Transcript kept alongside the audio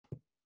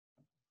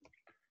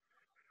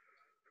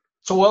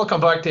So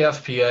welcome back to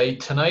FPI.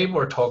 Tonight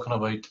we're talking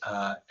about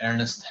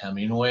Ernest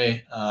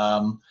Hemingway.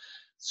 Obviously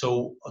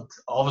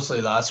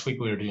last week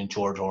we were doing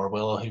George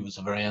Orwell. He was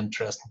a very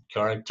interesting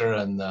character,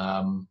 and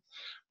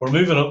we're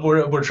moving up.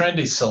 We're trying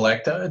to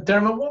select.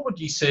 Dermot, what would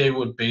you say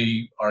would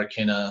be our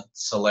kind of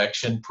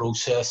selection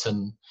process,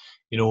 and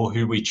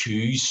who we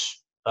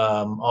choose?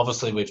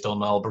 Obviously we've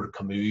done Albert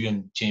Camus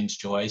and James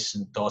Joyce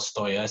and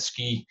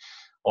Dostoevsky,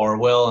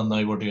 Orwell, and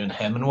now we're doing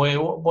Hemingway.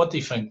 What do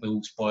you think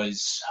those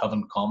boys have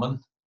in common?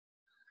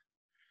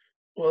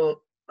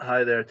 Well,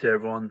 hi there to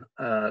everyone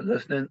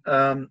listening.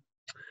 I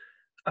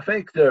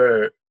think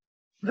there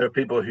are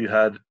people who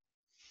had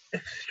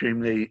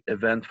extremely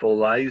eventful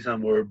lives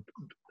and were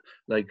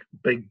like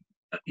big,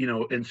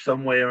 in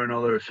some way or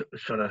another,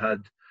 sort of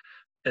had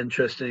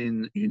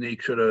interesting,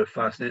 unique, sort of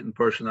fascinating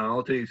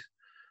personalities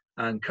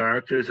and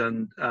characters,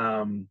 and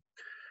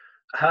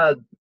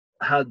had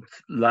had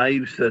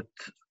lives that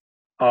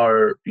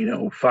are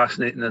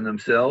fascinating in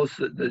themselves.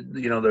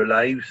 Their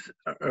lives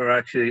are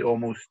actually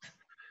almost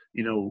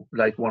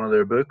like one of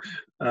their books.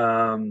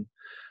 And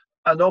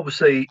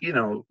obviously,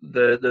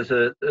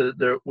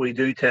 we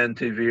do tend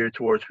to veer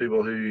towards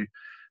people who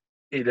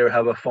either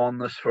have a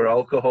fondness for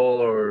alcohol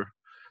or,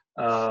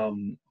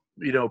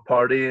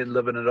 partying,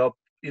 living it up.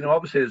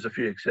 Obviously, there's a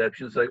few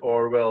exceptions, like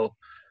Orwell,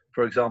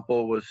 for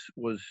example, was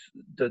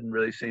didn't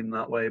really seem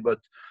that way. But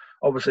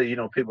obviously,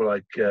 people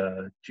like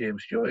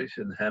James Joyce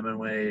and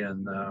Hemingway,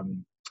 and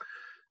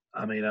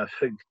I mean, I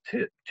think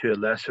to a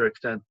lesser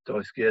extent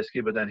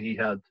Dostoevsky, but then he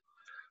had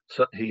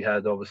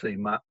obviously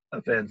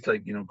events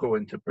like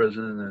going to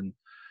prison and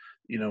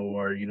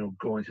or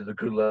going to the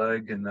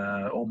gulag and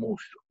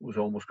almost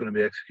going to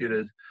be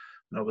executed,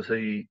 and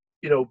obviously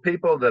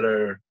people that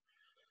are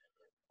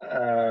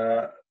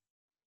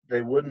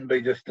they wouldn't be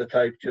just the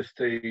type just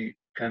to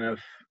kind of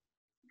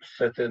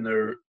sit in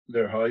their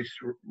house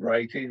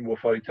writing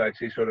without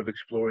actually sort of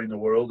exploring the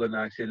world and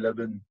actually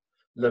living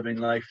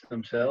life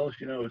themselves.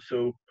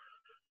 So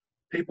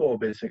people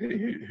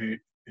basically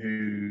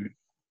who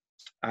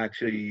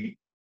actually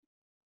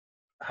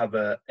have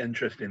a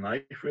interesting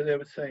life, really, I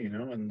would say,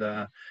 and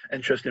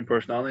interesting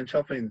personality, and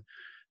something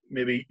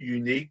maybe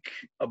unique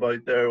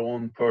about their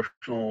own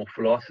personal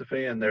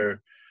philosophy and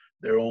their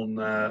own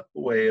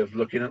way of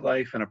looking at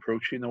life and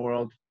approaching the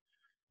world.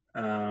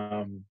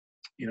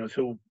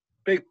 So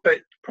big,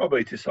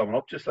 probably to sum it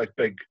up, just like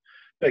big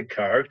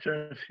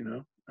characters. What do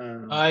you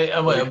We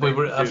think?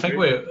 were Do I you think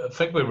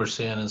agree? we were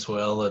saying as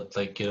well that,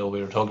 like, we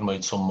were talking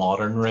about some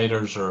modern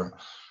writers or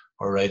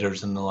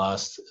writers in the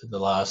last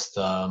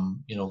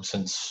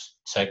since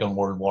Second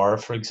World War,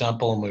 for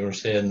example, and we were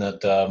saying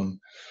that,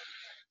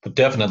 but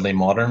definitely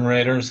modern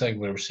writers, like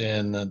we were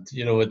saying that,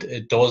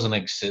 it doesn't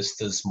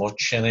exist as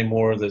much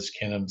anymore, this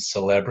kind of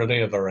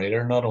celebrity of a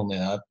writer. Not only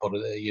that, but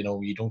you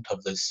don't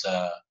have this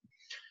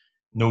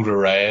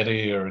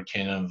notoriety, or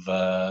kind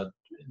of,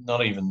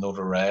 not even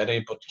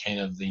notoriety, but kind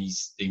of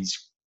these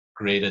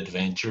great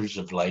adventures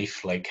of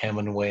life like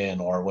Hemingway and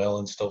Orwell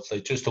and stuff.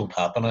 They just don't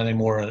happen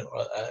anymore.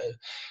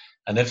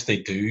 And if they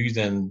do,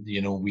 then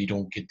we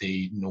don't get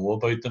to know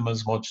about them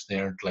as much. They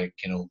aren't, like,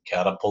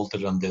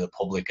 catapulted into the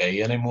public eye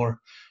anymore.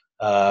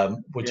 Yeah,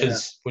 Which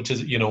is,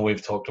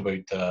 we've talked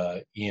about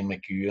Ian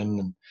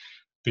McEwan and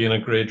being a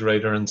great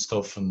writer and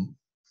stuff, and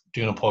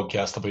doing a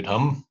podcast about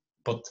him.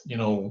 But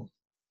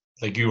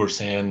like you were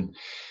saying,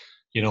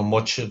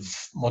 much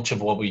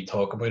of what we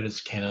talk about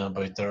is kind of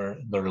about their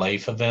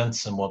life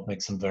events and what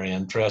makes them very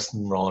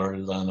interesting,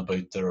 rather than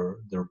about their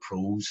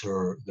prose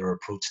or their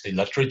approach to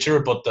literature.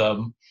 But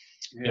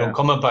yeah,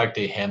 coming back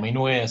to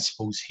Hemingway, I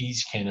suppose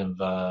he's kind of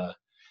the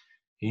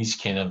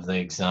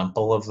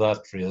example of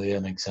that, really,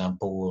 an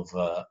example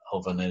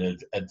of an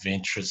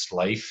adventurous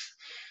life,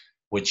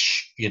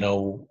 which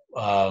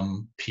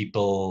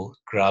people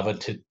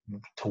gravitate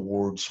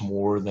towards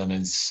more than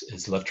his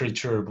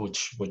literature,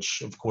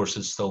 which of course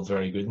is still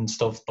very good and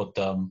stuff. But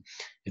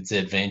it's the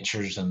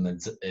adventures, and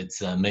it's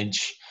the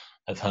image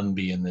of him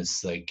being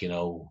this, like,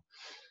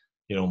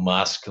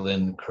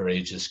 masculine,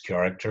 courageous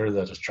character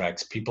that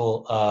attracts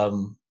people.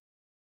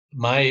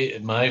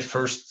 My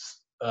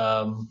first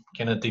kind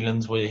of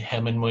dealings with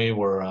Hemingway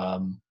were,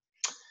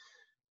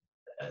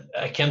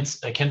 I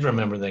can't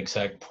remember the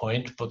exact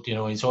point, but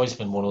he's always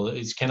been one of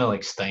he's kind of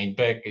like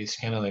Steinbeck. He's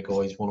kind of like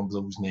always one of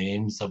those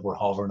names that were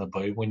hovering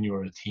about when you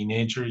were a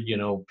teenager.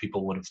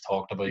 People would have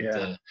talked about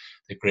yeah,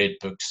 the great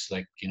books,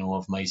 like,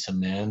 of Mice and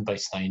Men by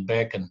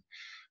Steinbeck, and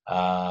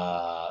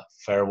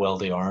Farewell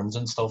to Arms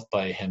and stuff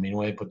by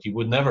Hemingway, but you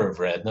would never have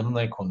read them,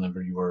 like,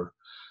 whenever you were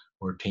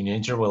a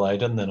teenager. Well, I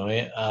didn't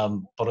anyway.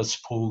 But I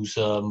suppose,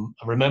 I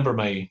remember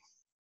my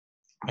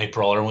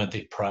brother went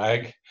to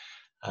Prague,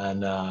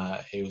 and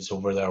he was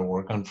over there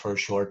working for a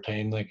short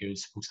time. Like, he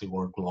was supposed to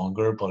work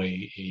longer, but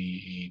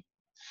he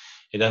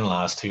didn't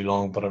last too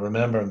long. But I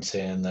remember him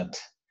saying that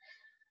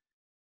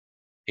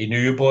he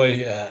knew a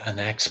boy, an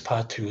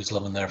expat who was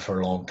living there for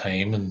a long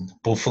time, and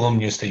both of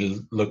them used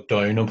to look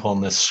down upon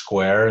this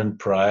square in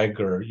Prague,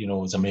 or it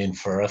was a main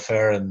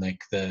thoroughfare, and like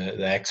the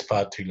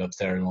expat who lived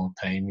there a long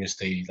time used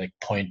to like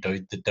point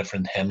out the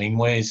different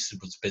Hemingways. It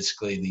was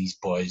basically these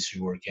boys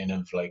who were kind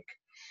of like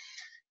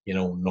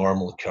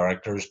normal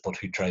characters, but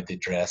who tried to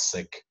dress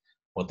like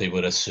what they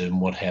would assume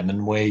what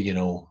Hemingway,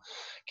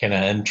 kind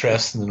of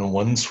interesting and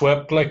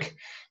windswept, like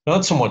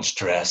not so much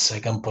dress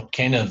like him, but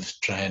kind of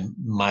try and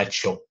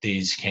match up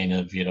these kind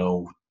of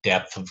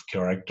depth of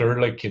character,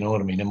 like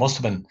what I mean. It must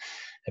have been.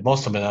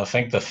 I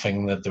think the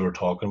thing that they were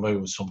talking about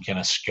was some kind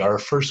of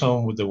scarf or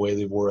something with the way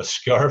they wore a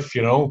scarf,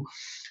 but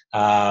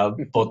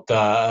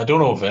I don't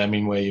know if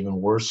Hemingway even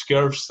wore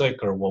scarves, like,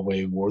 or what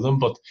way he wore them.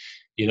 But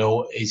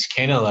he's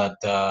kind of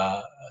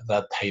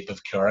that type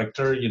of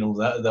character.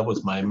 That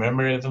was my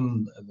memory of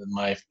him.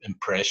 My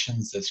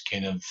impressions. This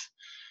kind of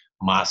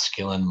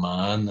masculine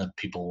man that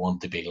people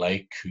want to be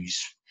like, who's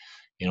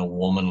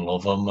women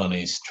love him, and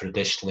he's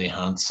traditionally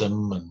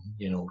handsome, and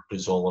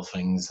does all the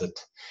things that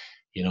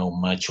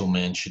macho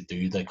men should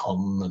do, like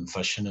hunting and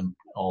fishing and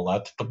all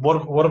that. But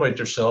what about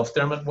yourself,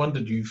 Dermot? When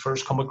did you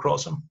first come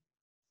across him?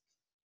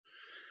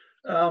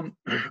 Um,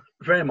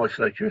 very much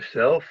like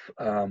yourself.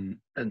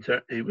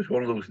 He was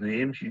one of those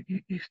names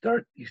you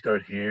start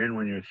hearing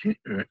when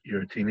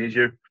you're a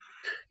teenager.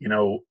 You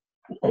know,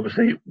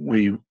 obviously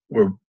we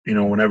were,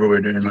 whenever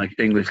we're doing like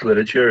English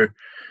literature,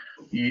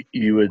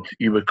 you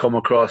would come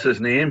across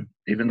his name,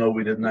 even though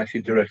we didn't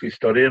actually directly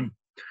study him.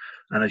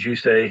 And as you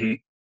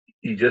say,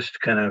 he just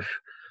kind of,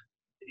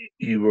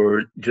 you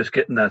were just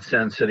getting that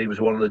sense that he was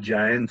one of the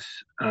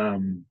giants,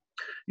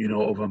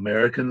 of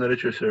American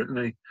literature,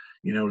 certainly.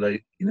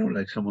 Like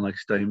someone like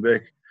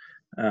Steinbeck,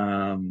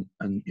 and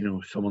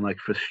someone like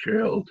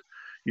Fitzgerald.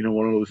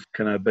 One of those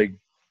kind of big,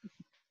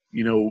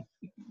 you know,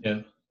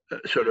 Yeah.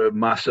 sort of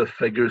massive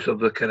figures of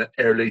the kind of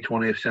early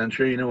 20th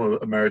century,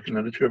 of American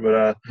literature.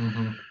 But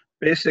Hmm.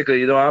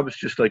 basically, I was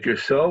just like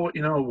yourself,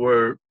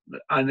 where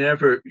I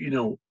never,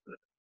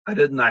 I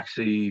didn't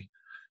actually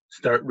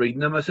start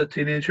reading him as a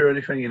teenager or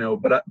anything,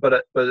 but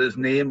his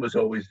name was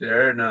always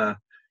there, and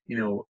you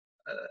know,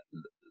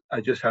 I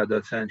just had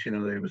that sense,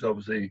 that he was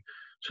obviously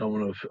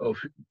someone of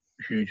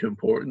huge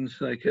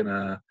importance, like, and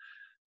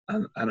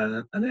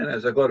then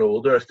as I got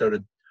older, I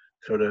started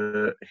sort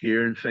of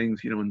hearing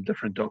things, in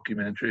different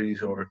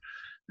documentaries or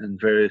in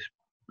various,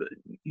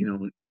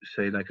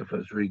 say, like if I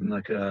was reading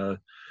like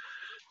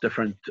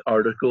different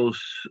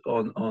articles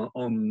on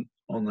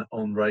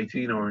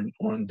writing or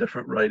on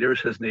different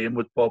writers, his name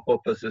would pop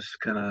up as this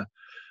kind of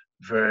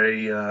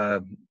very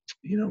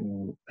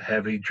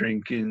heavy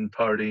drinking,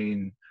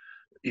 partying,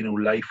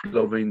 life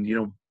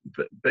loving,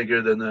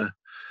 bigger than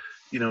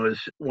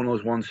is one of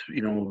those ones,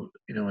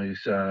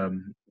 his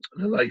the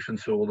life and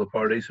soul of the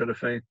party sort of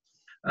thing.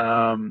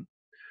 Um,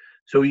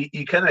 so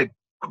he kind of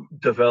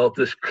developed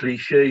this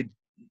cliche,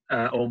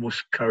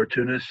 almost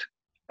cartoonist,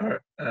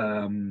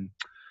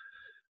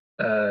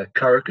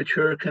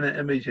 caricature kind of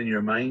image in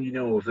your mind,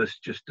 of this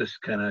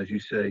kind of, as you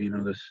say,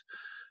 this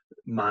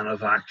man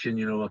of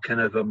action, a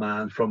kind of a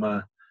man from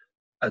a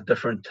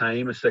different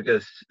time. It's like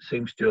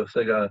seems to us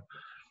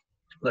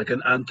like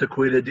an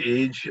antiquated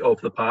age of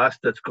the past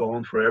that's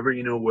gone forever,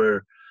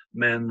 where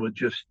men would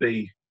just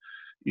be,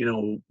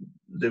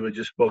 they would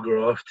just bugger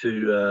off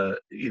to,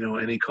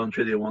 any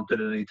country they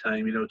wanted at any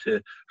time,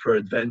 for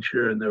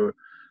adventure. And there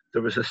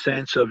was a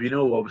sense of,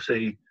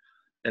 obviously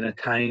in a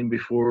time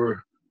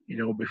before,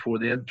 before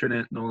the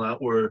internet and all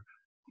that, where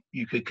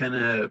you could kind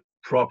of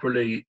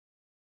properly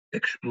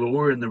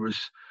explore, and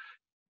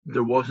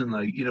there wasn't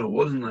like, it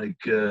wasn't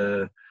like,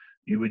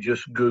 you would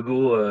just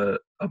Google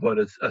about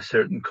a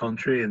certain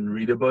country and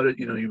read about it.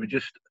 You would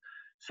just,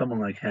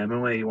 someone like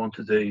Hemingway, he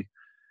wanted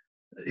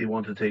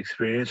to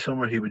experience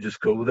somewhere, he would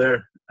just go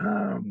there,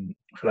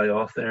 fly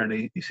off there, and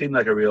he seemed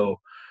like a real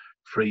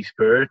free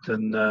spirit.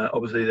 And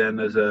obviously, then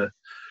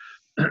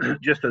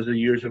just as the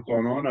years have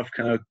gone on, I've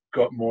kind of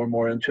got more and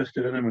more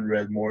interested in him and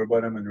read more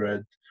about him and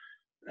read,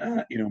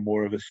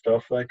 more of his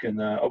stuff. Like,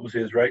 and obviously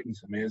his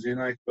writing's amazing.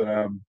 Like,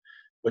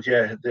 but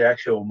yeah, the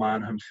actual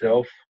man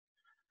himself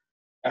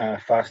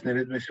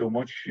fascinated me so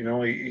much.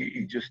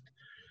 He just,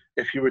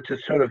 if you were to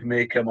sort of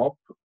make him up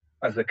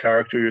as a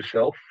character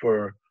yourself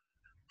for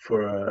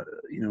a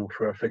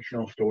for a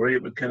fictional story,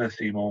 it would kind of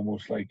seem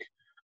almost like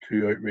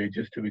too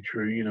outrageous to be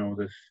true.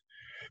 This,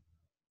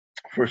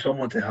 for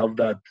someone to have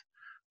that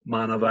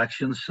man of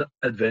action,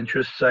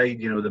 adventurous side,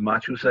 the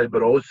macho side,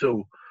 but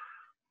also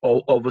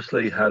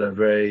obviously had a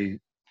very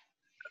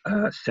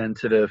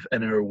sensitive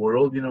inner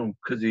world,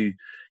 because you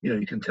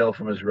can tell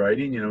from his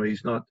writing,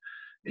 he's not,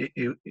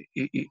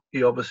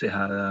 he obviously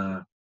had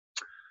a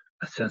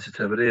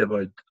sensitivity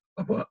about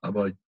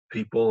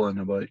people, and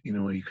about,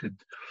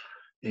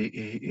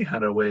 he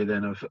had a way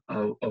then of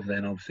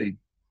then obviously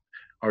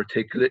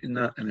articulating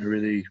that in a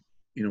really,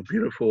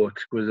 beautiful,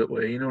 exquisite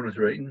way, in his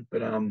writing.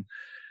 But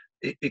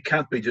it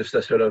can't be just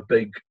a sort of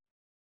big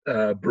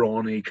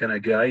brawny kind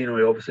of guy. He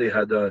obviously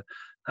had the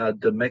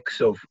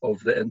mix of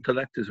the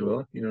intellect as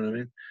well. You know what I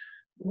mean?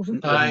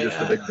 Wasn't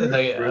just a big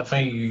I brute.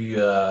 think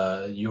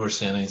you were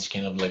saying it's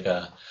kind of like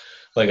a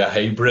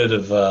hybrid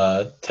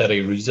of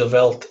Teddy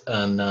Roosevelt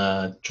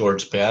and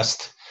George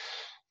Best.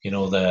 You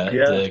know, Yeah,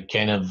 the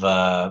kind of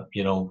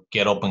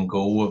get up and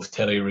go of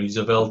Teddy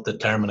Roosevelt,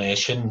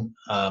 determination,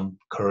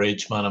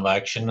 courage, man of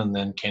action, and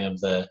then kind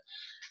of the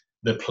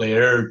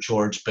player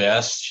George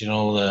Best,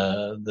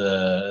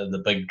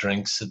 the big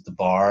drinks at the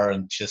bar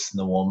and kissing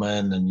the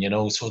woman,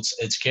 and so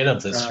it's kind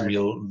of this uh,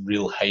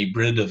 real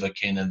hybrid of a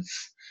kind of,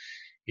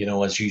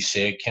 as you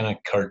say, kind of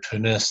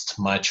cartoonist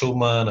macho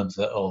man of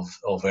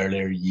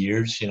earlier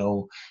years.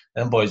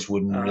 Them boys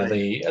wouldn't uh,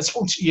 really. I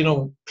suppose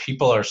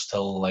people are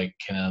still like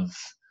kind of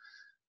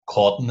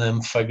caught in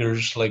them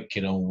figures, like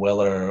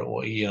whether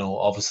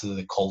obviously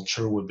the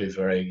culture would be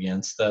very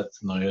against that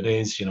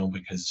nowadays,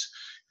 because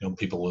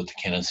people would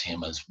kind of see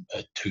him as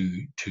a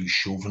too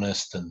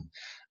chauvinist and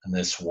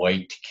this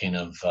white kind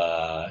of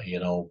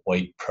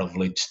white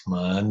privileged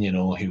man,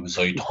 who was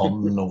out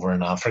hunting over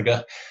in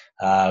Africa.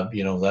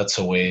 That's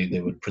the way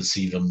they would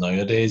perceive him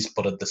nowadays.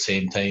 But at the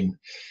same time,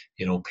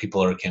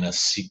 people are kind of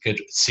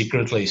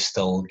secretly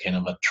still kind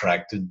of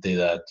attracted to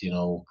that,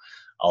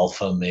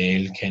 alpha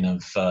male kind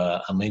of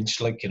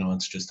image. Like,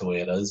 it's just the way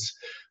it is.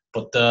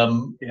 But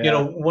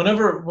yeah,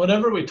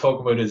 whenever we talk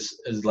about his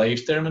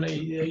life there, I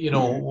mean,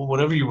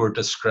 whenever you were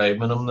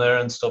describing him there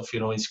and stuff,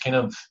 he's kind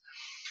of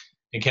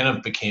it kind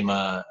of became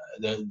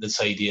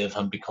this idea of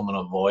him becoming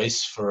a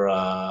voice for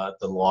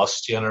the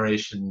lost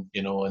generation,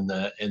 in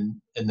the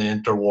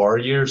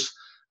interwar years,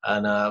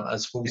 and I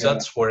suppose yeah,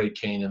 that's where he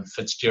kind of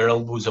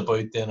Fitzgerald was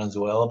about then as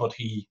well, but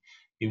he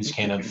was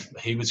kind of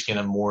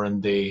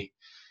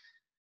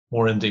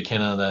more into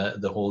kind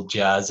of the whole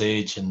jazz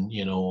age and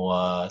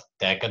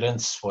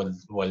decadence,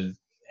 while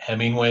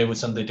Hemingway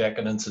was into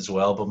decadence as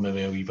well, but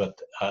maybe a wee bit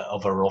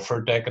of a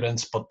rougher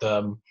decadence. But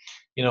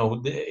he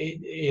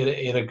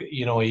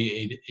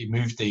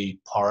moved to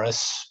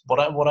Paris.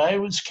 What I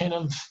was kind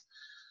of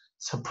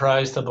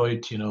surprised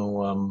about,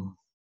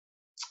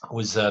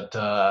 was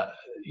that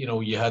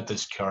you had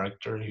this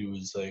character who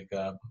was like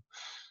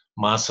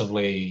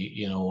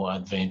massively,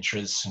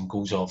 adventurous and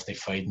goes off to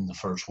fight in the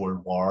First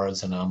World War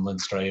as an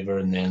ambulance driver,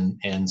 and then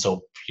ends up,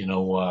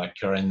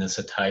 carrying this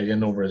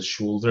Italian over his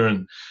shoulder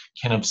and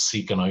kind of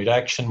seeking out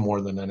action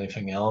more than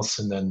anything else.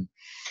 And then,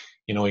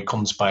 he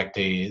comes back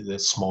to the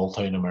small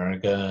town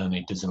America, and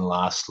he doesn't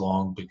last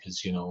long because,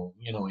 he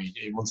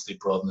wants to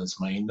broaden his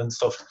mind and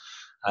stuff.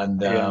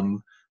 And yeah,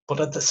 but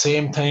at the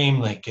same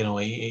time, like,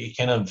 he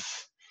kind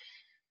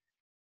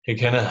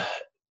of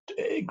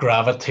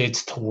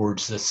gravitates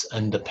towards this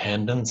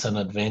independence and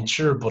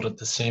adventure, but at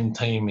the same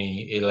time,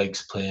 he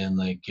likes playing,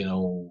 like,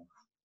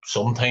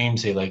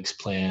 sometimes he likes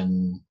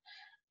playing,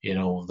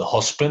 the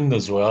husband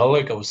as well.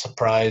 Like, I was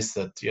surprised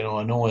that,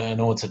 I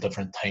know it's a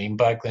different time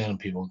back then and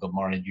people got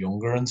married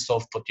younger and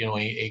stuff, but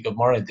he got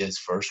married to his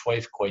first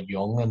wife quite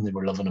young, and they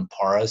were living in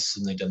Paris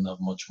and they didn't have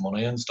much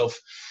money and stuff.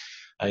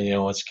 And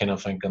it's kind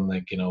of thinking,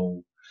 like,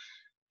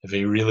 if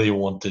he really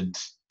wanted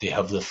to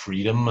have the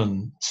freedom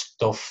and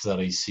stuff that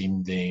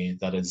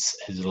that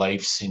his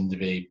life seemed to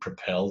be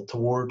propelled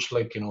towards,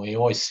 like, he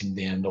always seemed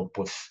to end up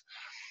with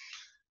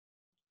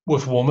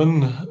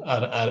women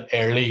at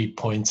early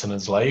points in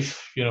his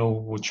life,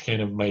 which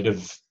kind of might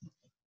have,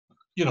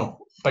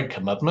 big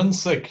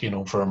commitments, like,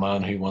 for a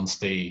man who wants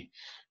to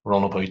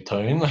run about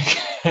town, like,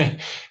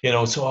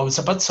 so I was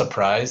a bit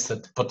surprised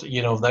but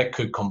that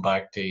could come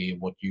back to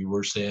what you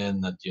were saying,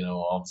 that,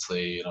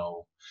 obviously,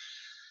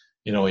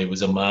 he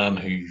was a man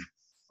who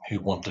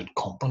wanted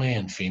company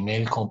and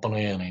female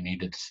company, and he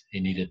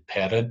needed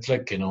petted,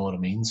 like, you know what I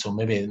mean. So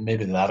maybe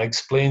that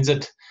explains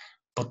it.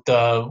 But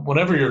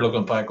whenever you're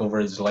looking back over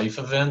his life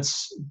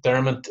events,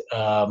 Dermot,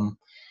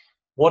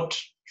 what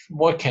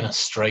kind of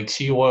strikes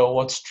you?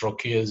 What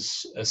struck you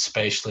as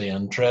especially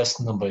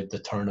interesting about the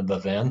turn of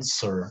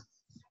events? Or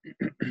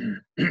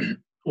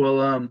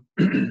well,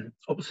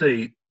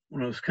 obviously,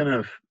 when I was kind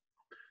of,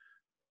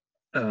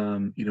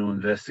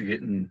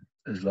 investigating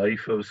his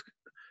life,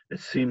 it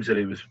seems that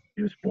he was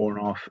born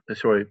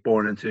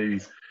into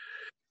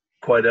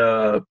quite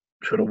a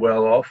sort of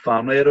well-off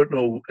family. I don't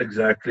know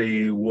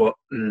exactly what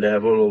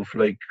level of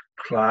like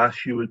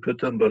class you would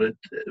put them, but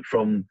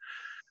from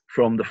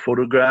the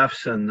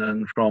photographs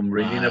and from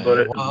reading about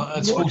it well, and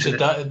I suppose watching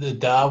it, the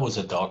dad was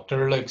a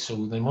doctor, like,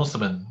 so they must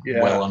have been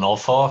yeah, well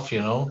enough off.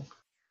 I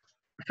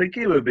think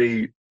he would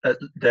be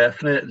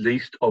definitely at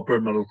least upper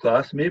middle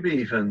class, maybe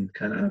even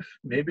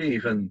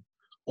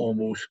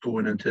almost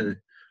going into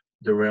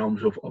the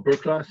realms of upper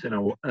class.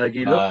 Like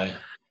he looked Aye.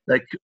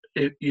 like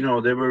they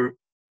were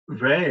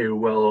very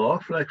well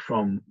off, like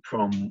from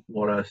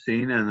what I've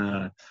seen,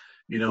 and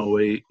he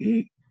looked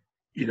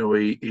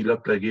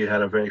like he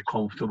had a very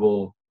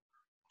comfortable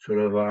sort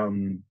of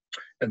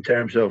in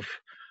terms of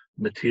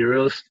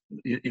materials,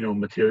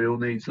 material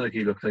needs. Like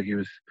he looked like he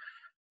was,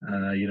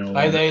 I they to a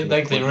like they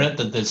point that,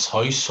 rented this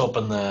house up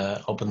in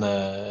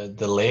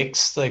the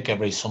lakes, like,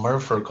 every summer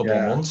for a couple of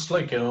yeah, months.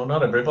 Like,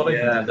 not everybody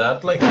can do yeah,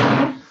 that. Like,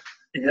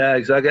 yeah,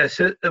 exactly.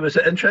 It was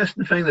an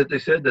interesting thing that they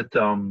said that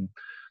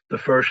the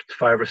first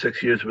 5 or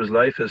 6 years of his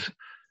life,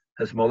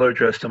 his mother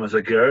dressed him as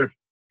a girl,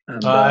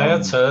 and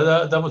That's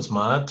that was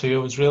mad too.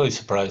 I was really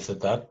surprised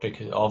at that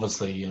because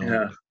obviously,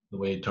 yeah. the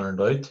way it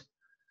turned out.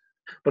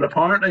 But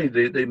apparently,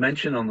 they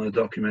mentioned on the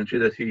documentary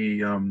that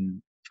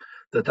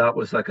that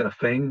was like a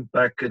thing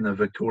back in the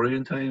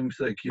Victorian times,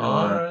 like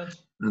All right.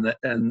 and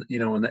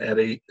in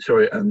the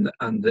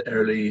and the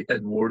early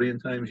Edwardian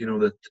times,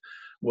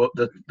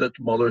 that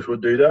mothers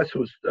would do that.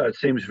 So it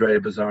seems very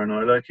bizarre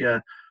now, like yeah,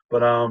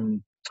 but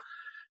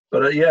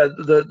yeah,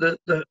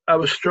 the I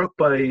was struck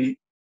by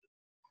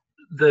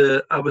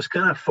I was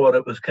kind of thought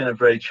it was kind of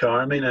very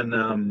charming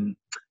and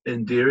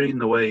endearing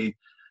the way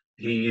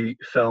he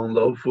fell in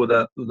love with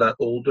that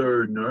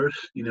older nurse,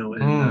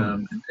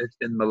 Hmm.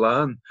 in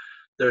Milan.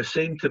 There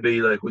seemed to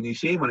be like when you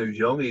see him when he was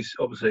young, he's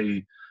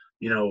obviously,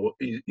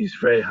 he's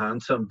very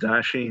handsome,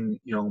 dashing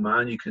young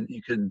man. You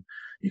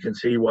can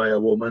see why a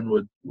woman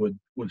would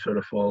sort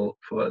of fall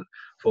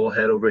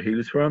head over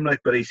heels for him.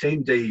 Like, but he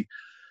seemed to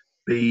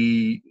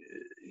be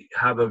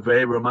have a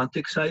very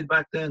romantic side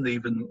back then,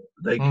 even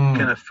like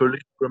kind Hmm. of fully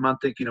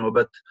romantic, a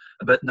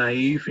bit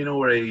naive,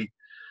 where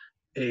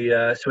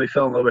so he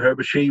fell in love with her,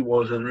 but she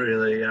wasn't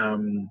really.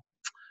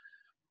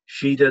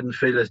 She didn't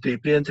feel as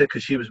deeply into it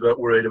because she was about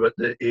worried about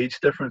the age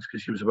difference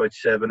because she was about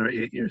 7 or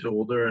 8 years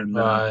older, and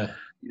Aye.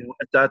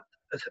 at that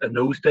in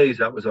those days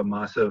that was a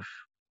massive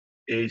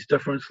age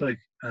difference. Like,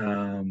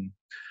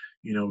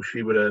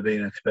 she would have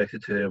been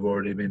expected to have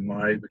already been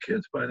married with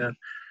kids by then.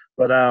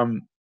 But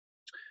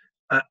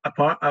I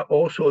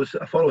also I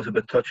thought it was a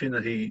bit touching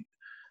that he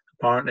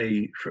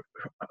apparently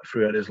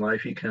throughout his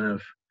life he kind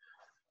of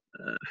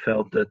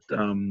felt that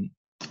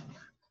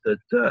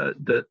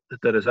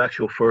his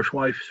actual first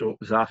wife. So it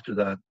was after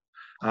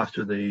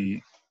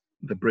the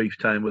brief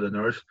time with the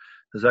nurse.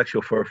 His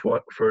actual first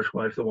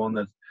wife, the one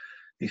that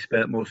he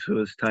spent most of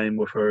his time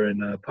with her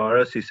in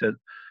Paris. He said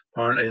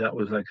apparently that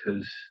was like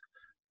the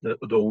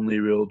only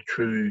real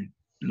true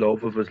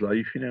love of his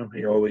life.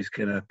 He always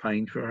kind of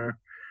pined for her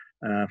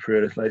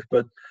throughout his life.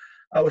 But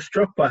I was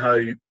struck by how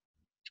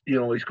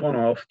he's gone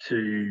off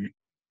to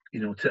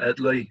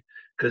Italy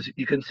because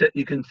you can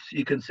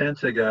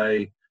sense a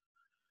guy.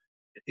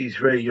 He's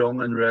very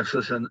young and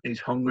restless, and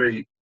he's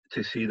hungry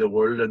to see the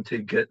world and to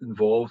get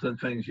involved in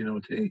things.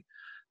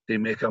 To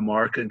make a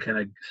mark and kind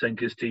of sink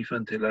his teeth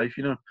into life.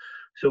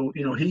 So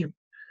he,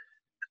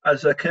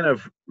 as a kind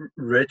of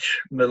rich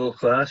middle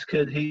class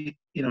kid, he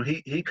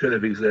could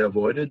have easily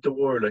avoided the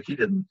war. Like he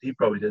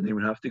probably didn't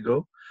even have to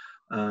go.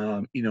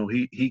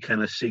 He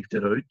kind of seeked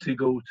it out to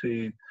go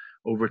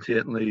over to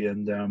Italy,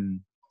 and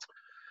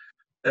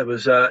it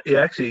was he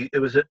actually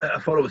I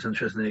thought it was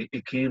interesting.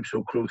 He came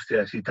so close to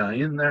actually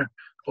dying there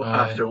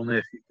Aye.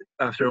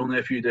 after only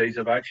a few days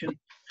of action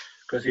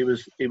because he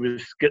was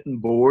getting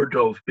bored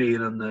of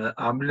being in the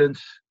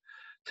ambulance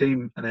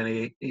team, and then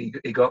he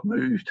got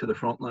moved to the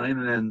front line,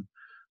 and then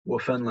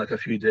within like a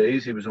few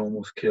days he was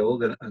almost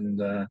killed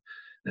in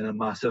a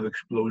massive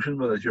explosion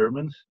with the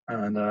Germans.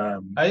 And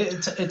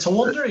It's a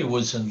wonder he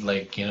wasn't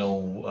like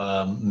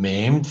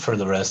maimed for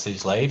the rest of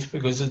his life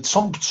because it's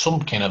some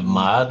kind of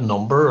mad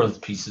number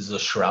of pieces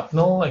of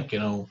shrapnel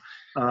entered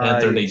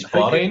I his think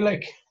body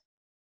like.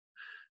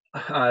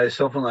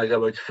 something like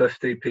about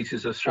 50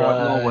 pieces of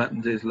shrapnel Uh, went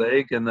into his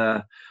leg, and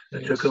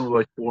it took him yes.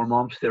 about 4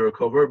 months to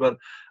recover. But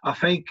I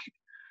think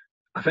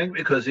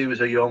because he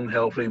was a young,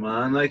 healthy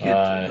man, like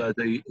Uh,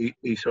 that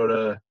he sort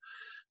of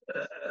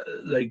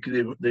like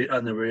they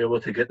were able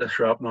to get the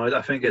shrapnel out.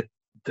 I think it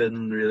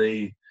didn't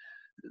really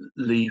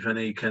leave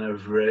any kind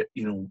of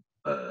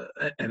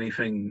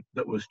anything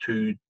that was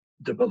too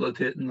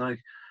debilitating. Like,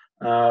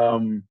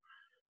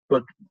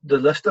 but the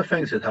list of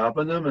things that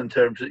happened to him in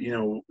terms of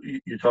you're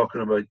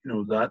talking about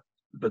that,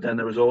 but then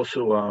there was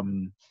also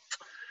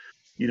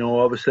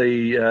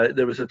obviously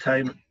there was a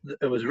time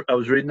I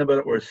was reading about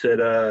it where it said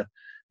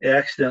he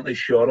accidentally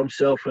shot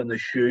himself in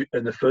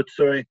the foot,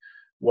 sorry,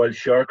 while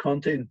shark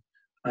hunting,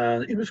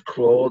 and he was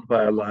clawed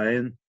by a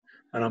lion,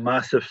 and a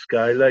massive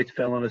skylight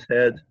fell on his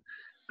head,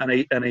 and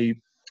he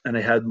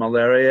had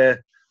malaria,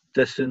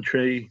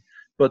 dysentery,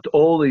 but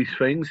all these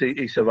things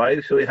he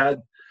survived. So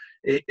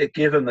it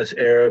gave him this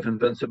air of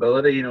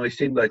invincibility. He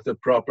seemed like the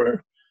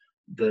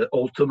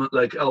ultimate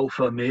like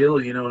alpha male.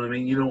 You know what I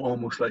mean?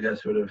 Almost like a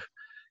sort of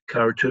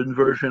cartoon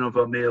version of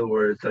a male,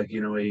 where it's like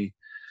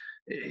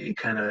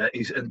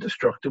he's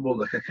indestructible,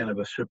 like a kind of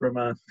a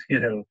Superman. He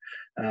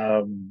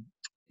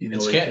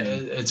can.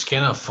 it's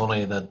kind of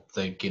funny that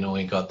like he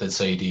got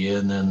this idea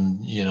and then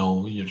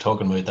you're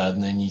talking about that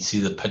and then you see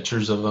the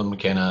pictures of him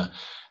kind of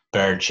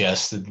bare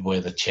chested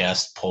with the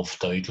chest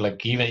puffed out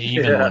like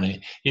Yeah,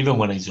 even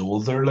when he's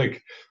older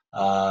like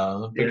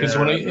because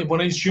yeah, when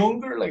he's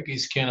younger like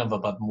he's kind of a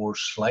bit more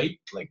slight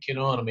like you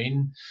know what I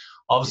mean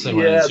obviously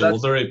when yeah. he's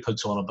older he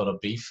puts on a bit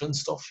of beef and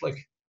stuff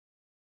like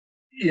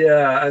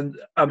Yeah, and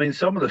I mean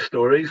some of the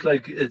stories,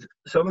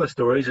 some of the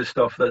stories are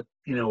stuff that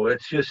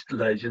it's just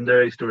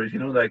legendary stories.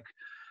 Like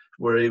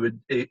where he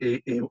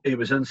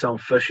was in some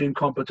fishing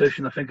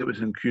competition. I think it was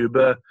in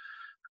Cuba,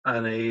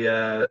 and he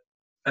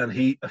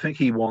I think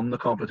he won the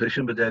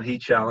competition, but then he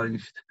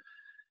challenged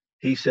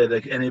he said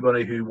like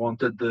anybody who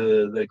wanted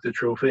the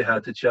trophy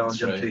had to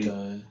challenge That's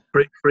him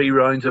right. to three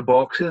rounds of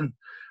boxing,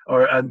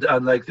 or and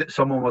like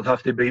someone would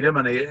have to beat him,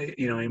 and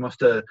he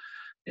must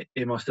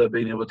have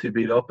been able to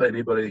beat up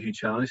anybody who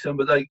challenged him.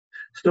 But like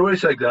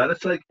stories like that,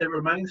 it's like it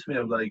reminds me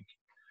of like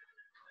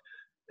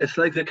it's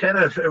like the kind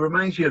of it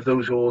reminds you of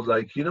those old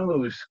like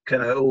those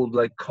kind of old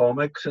like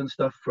comics and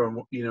stuff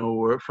from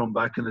from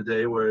back in the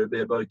day where they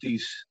about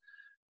these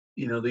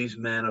these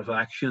men of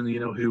action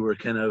who were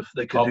kind of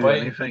they could do Popeye.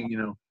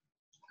 anything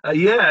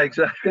yeah,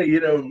 exactly.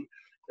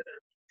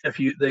 If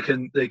you they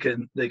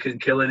can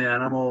kill any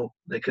animal,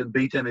 they can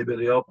beat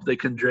anybody up, they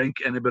can drink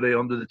anybody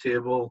under the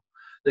table,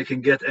 they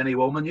can get any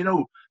woman.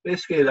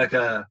 Basically like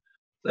a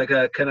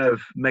kind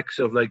of mix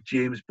of like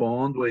James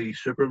Bond with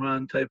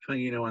Superman type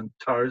thing, and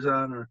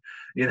Tarzan or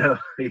and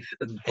It's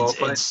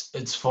Popeye. it's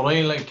it's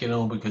funny, like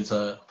because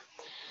a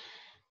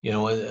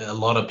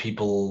lot of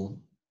people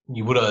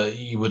you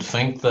would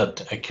think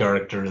that a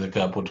character like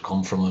that would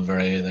come from a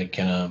very like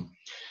kind of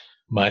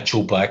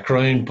macho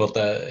background, but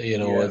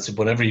Yeah, it's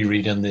whenever you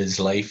read in his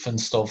life and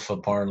stuff.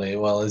 Apparently,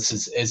 well, this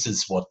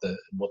is what the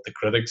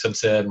critics have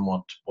said and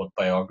what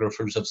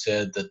biographers have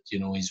said, that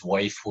his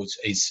wife was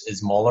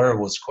his mother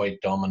was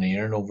quite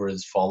domineering over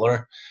his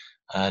father,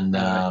 and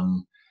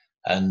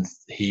aye,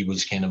 he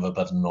was kind of a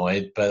bit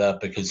annoyed by that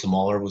because the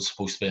mother was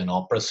supposed to be an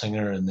opera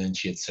singer, and then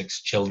she had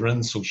 6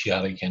 children, so she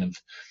had to kind of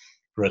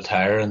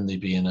retire and they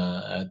being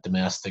a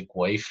domestic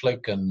wife,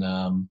 like, and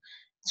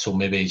so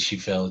maybe she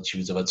felt she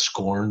was a bit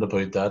scorned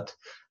about that.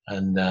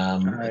 And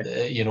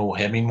aye.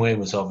 Hemingway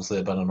was obviously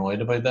a bit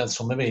annoyed about that,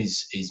 so maybe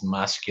his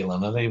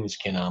masculinity was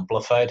kind of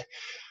amplified,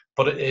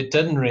 but it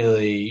didn't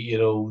really,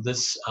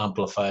 this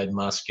amplified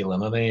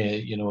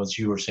masculinity, as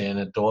you were saying,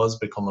 it does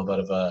become a bit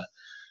of a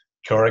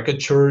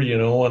caricature,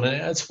 and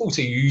I suppose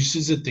he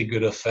uses it to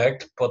good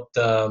effect, but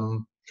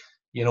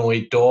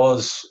he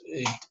does,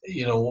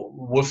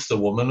 with the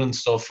woman and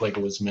stuff, like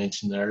it was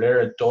mentioned earlier,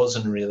 it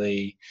doesn't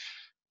really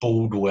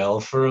bode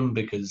well for him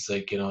because,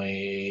 like,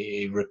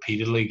 he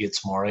repeatedly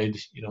gets married,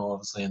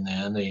 obviously in the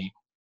end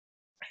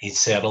he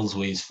settles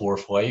with his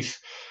fourth wife.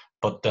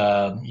 But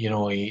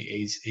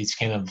he's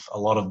kind of a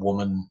lot of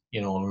women. A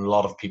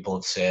lot of people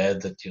have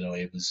said that he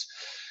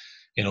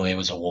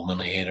was a woman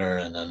hater,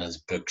 and in his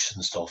books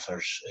and stuff,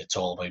 it's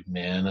all about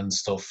men and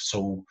stuff.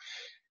 So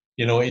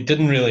he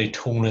didn't really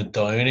tone it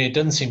down. He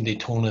didn't seem to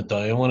tone it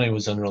down when he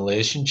was in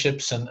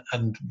relationships. And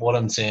what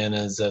I'm saying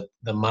is that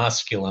the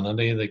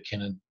masculinity that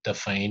kind of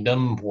defined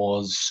him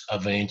was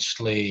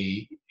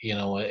eventually,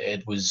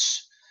 it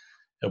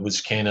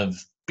was kind of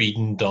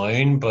beaten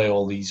down by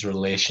all these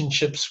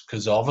relationships,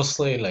 because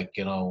obviously, like,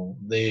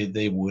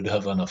 they would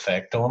have an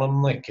effect on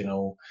him, like,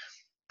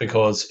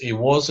 because he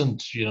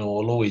wasn't,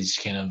 although he's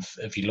kind of,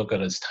 if you look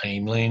at his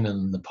timeline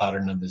and the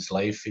pattern of his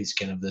life, he's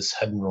kind of this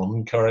hit and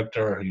run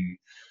character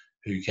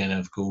who kind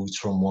of goes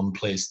from one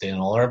place to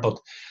another. But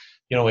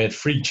he had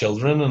 3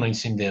 children, and I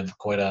seemed to have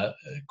quite a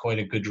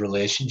good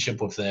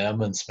relationship with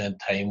them and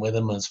spent time with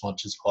them as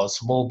much as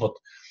possible. But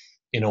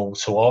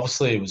so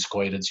obviously it was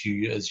quite, as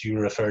you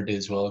referred to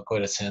as well,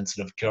 quite a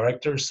sensitive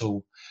character.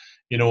 So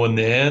in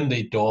the end,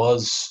 he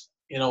does.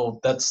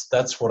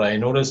 That's what I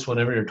noticed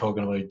whenever you're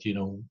talking about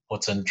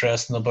what's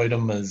interesting about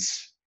him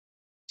is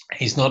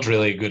he's not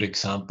really a good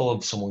example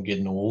of someone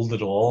getting old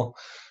at all,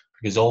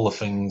 because all the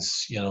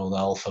things, the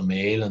alpha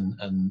male and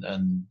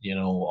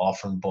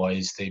offering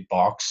boys they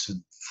box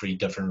in 3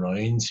 different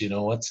rounds,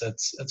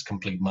 it's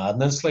complete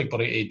madness. Like,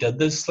 but he did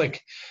this,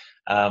 like,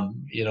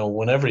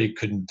 whenever he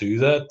couldn't do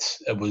that,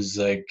 it was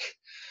like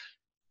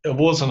it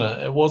wasn't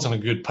a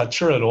good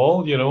picture at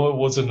all. It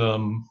wasn't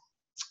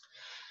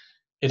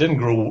He didn't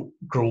grow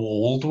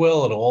old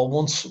well at all.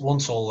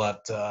 Once all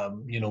that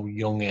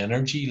young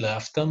energy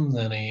left him,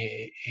 then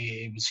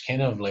he was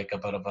kind of like a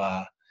bit of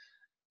a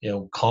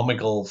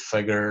comical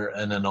figure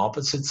in an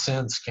opposite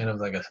sense, kind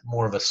of like a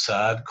more of a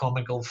sad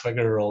comical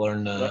figure rather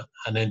than But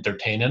an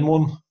entertaining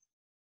one.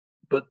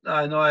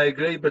 I know I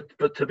agree.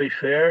 But to be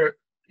fair,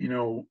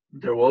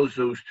 there was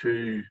those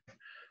two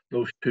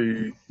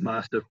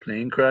massive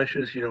plane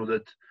crashes.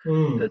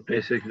 That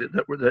basically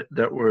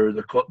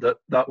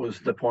that was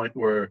the point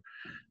where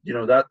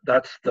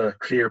that's the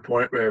clear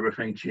point where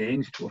everything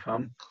changed with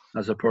him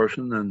as a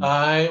person. And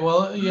I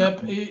well,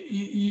 yeah,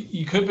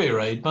 you could be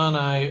right, man.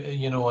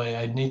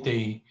 I need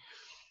to.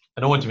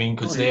 I know what you mean, oh,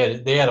 because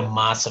they had a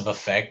massive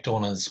effect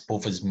on his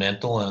both his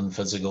mental and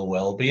physical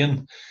well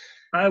being.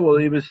 I well,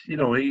 he was,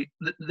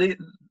 they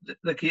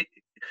like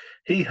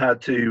he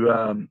had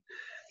to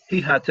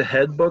he had to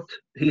headbutt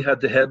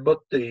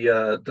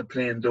the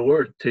plane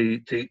door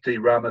to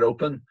ram it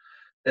open,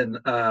 and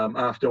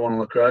after one of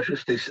the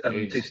crashes to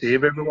Jesus,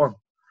 save everyone.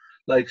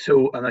 Like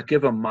so, and it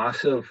gave him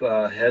massive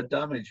head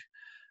damage.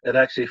 It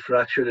actually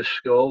fractured his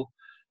skull,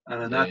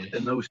 and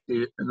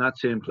jeez. in that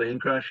same plane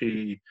crash,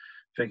 I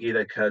think he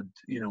like had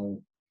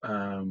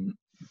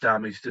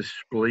damaged his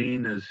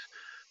spleen,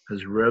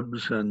 his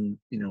ribs, and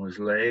his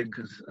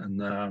legs,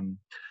 and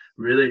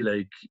really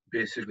like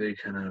basically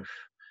kind of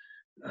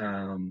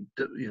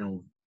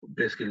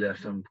basically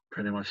left him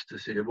pretty much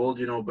disabled,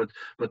 you know. But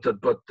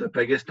the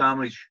biggest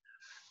damage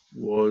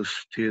was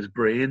to his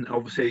brain.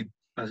 Obviously,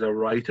 as a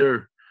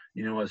writer,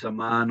 you know, as a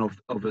man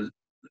of his,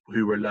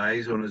 who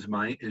relies on his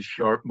mind, his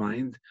sharp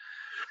mind,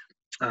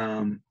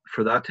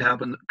 for that to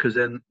happen. Because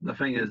then the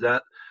thing is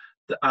that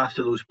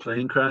after those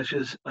plane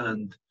crashes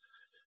and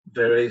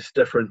various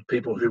different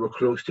people who were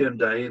close to him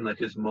dying, like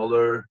his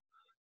mother,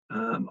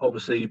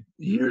 obviously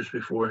years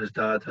before his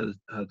dad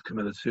had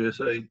committed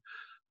suicide,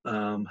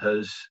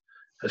 his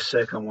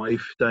second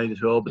wife died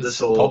as well. But this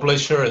His all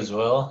publisher as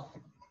well.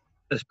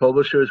 his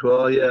publisher as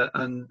well, yeah.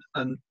 And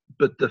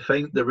but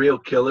the real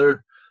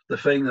killer, the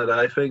thing that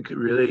I think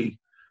really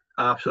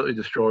absolutely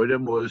destroyed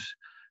him was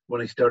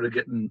when he started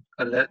getting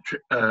Uh,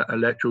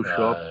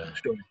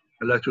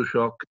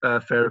 electroshock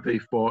therapy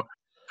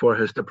for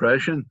his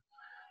depression.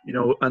 You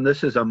know, and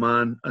this is a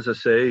man, as I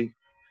say,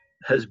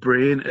 his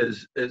brain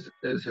is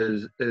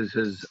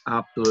his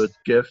absolute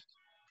gift.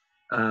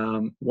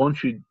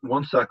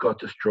 Once that got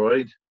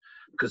destroyed,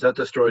 because that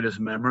destroyed his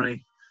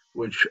memory,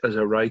 which as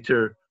a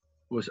writer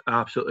was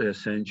absolutely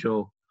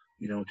essential,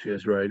 you know, to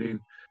his writing.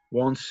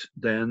 Once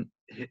then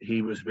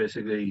he was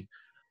basically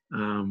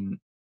um,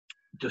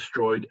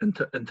 destroyed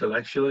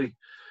intellectually.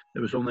 It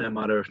was only a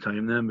matter of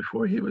time then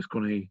before he was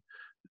going to,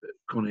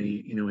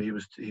 you know, he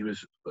was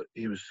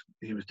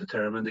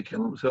determined to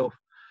kill himself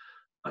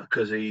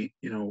because he,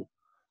 you know,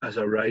 as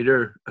a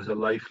writer, as a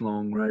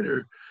lifelong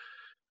writer,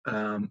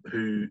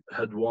 who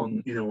had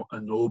won, you know, a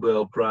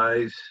Nobel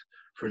Prize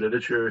for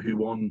literature, who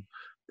won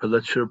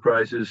Pulitzer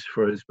prizes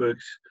for his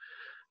books.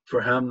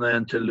 For him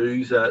then to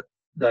lose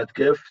that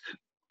gift,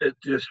 it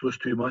just was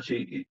too much.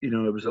 You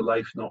know, it was a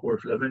life not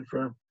worth living for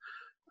him.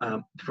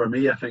 For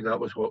me, I think that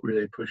was what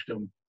really pushed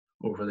him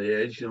over the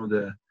edge. You know,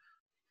 the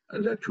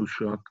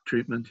electroshock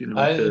treatment. You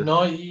know, I to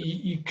no,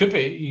 you could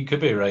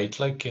be right.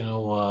 Like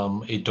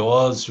it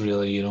does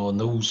really, in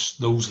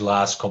those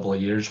last couple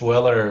of years,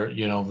 whether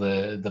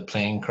the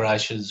plane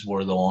crashes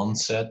were the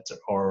onset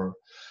or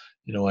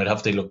I'd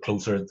have to look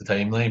closer at the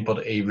timeline,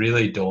 but it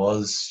really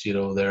does.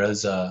 There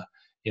is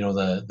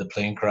the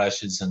plane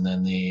crashes and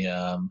then the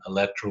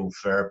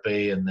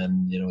electrotherapy, and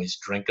then he's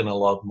drinking a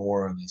lot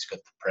more and he's got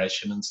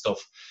depression and stuff.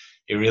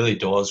 It really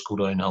does go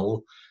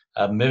downhill.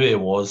 Maybe it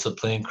was the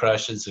plane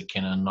crashes that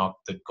kind of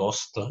knocked the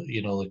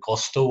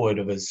gusto out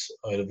of his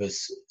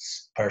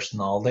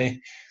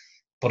personality.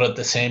 But at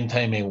the same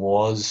time, he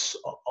was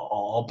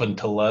up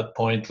until that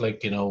point,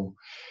 like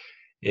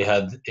he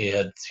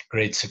had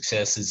great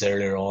successes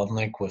earlier on,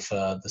 like with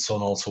The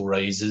Sun Also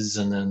Rises,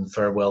 and then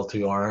Farewell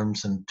to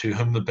Arms, and To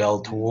Whom the Bell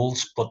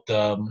Tolls. But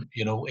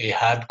he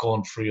had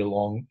gone through a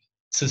long,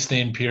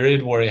 sustained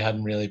period where he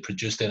hadn't really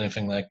produced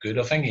anything that good.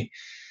 I think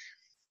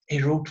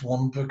he wrote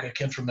one book, I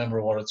can't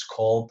remember what it's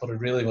called, but it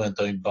really went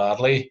down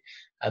badly.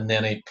 And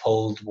then he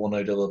pulled one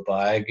out of the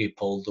bag. He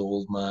pulled The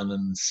Old Man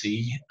and the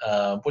Sea,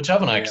 which I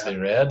haven't yeah, actually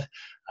read,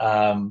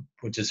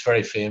 which is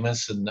very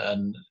famous, and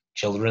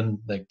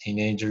children, like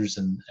teenagers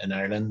in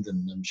Ireland,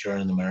 and I'm sure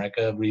in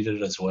America, read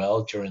it as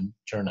well during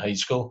high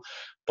school.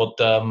 But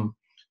so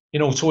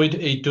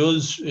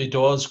it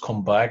does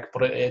come back,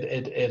 but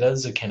it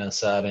is a kind of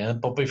sad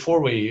end. But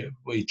before we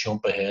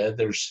jump ahead,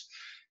 there's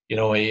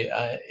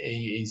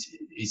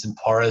he's in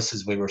Paris,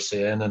 as we were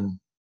saying, and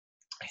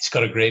he's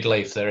got a great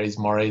life there. He's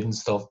married and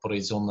stuff, but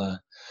he's on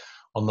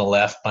the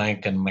left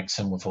bank and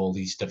mixing with all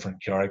these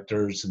different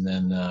characters. And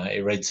then he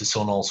writes The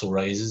Sun Also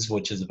Rises,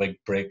 which is a big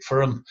break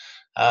for him.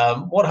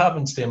 What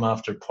happens to him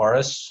after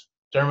Paris,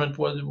 Dermot?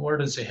 Where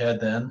does he head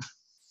then?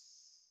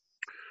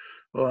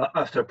 well,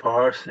 after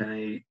Paris,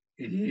 then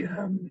he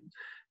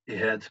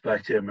heads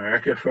back to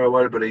America for a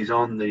while, but he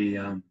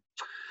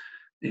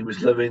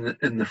was living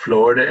in the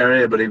Florida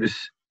area, but he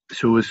was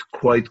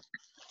quite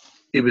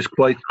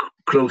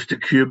close to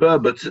Cuba.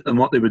 And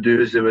what they would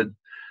do is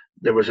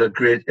there was a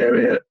great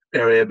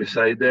area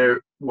beside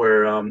there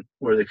where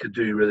they could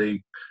do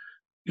really,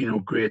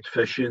 great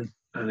fishing,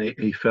 and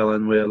he fell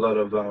in with a lot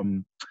of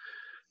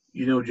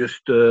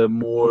just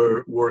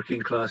more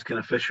working class kind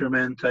of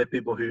fishermen type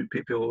people who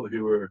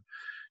were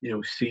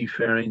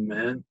seafaring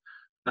men,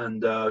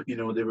 and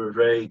they were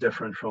very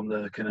different from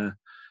the kind of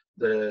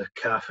the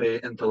cafe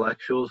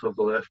intellectuals of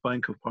the left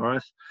bank of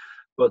Paris.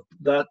 But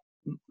that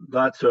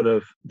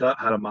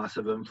had a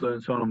massive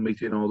influence on him,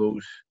 meeting all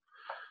those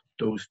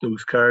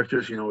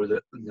characters, with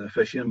the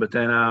fishing. But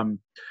then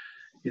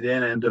he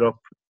then ended up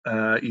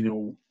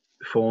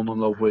falling in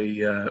love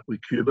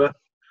with Cuba,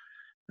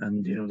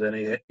 and then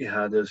he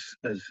had his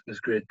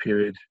great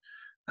period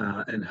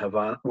in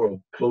Havana, well,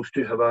 close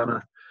to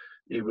Havana.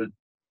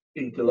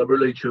 He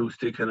deliberately chose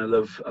to kind of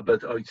live a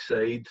bit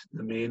outside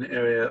the main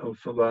area of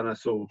Havana,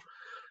 so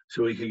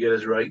he could get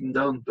his writing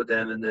done. But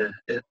then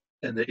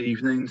in the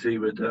evenings, he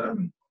would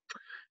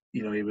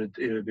he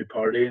would be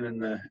partying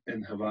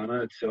in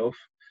Havana itself,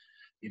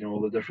 all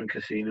the different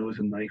casinos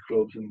and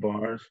nightclubs and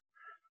bars.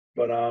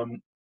 But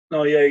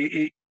no, yeah,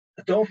 I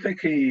don't think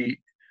he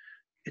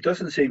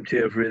doesn't seem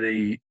to have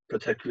really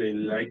particularly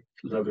liked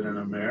living in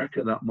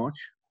America that much.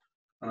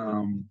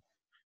 Um,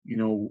 you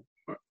know,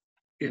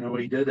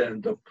 he did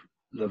end up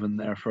living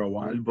there for a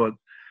while. But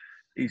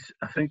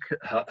I think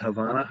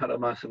Havana had a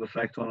massive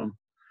effect on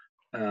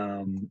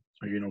him,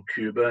 or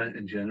Cuba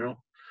in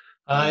general.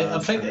 I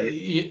think And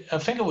he, I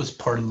think it was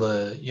part of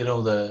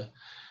the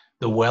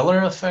weather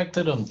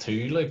affected him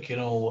too. Like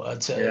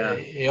yeah,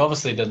 he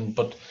obviously didn't,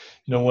 but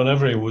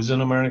whenever he was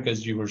in America,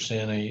 as you were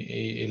saying,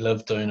 he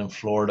lived down in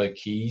Florida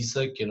Keys,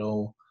 like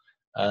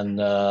and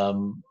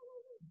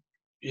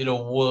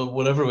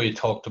whatever we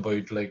talked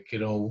about, like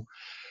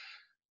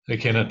the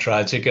kind of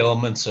tragic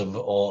elements of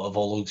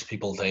all those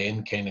people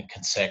dying kind of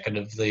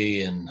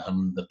consecutively, and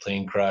him, the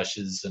plane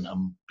crashes, and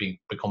him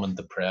becoming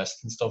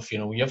depressed and stuff.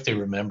 You have to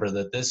remember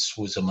that this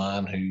was a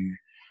man who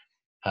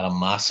had a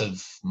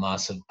massive,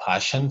 massive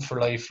passion for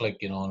life, like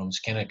and it was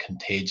kind of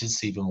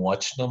contagious even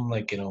watching him.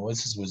 Like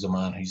this was a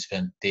man who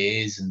spent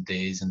days and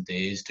days and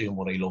days doing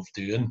what he loved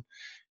doing.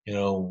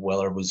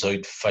 Whether it was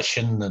out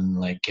fishing and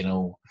like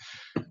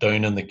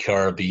down in the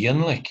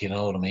Caribbean, like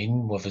what I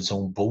mean, with his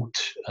own boat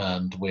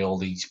and with all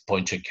these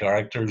bunch of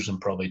characters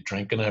and probably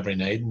drinking every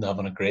night and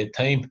having a great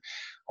time.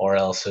 Or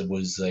else it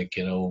was like,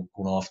 going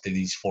off to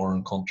these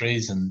foreign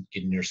countries and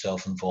getting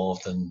yourself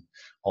involved in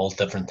all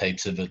different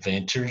types of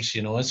adventures.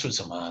 This was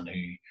a man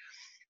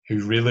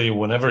who really,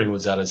 whenever he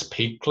was at his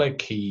peak,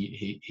 like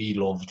he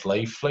loved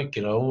life, like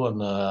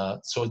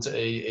and so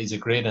he's a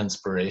great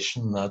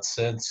inspiration in that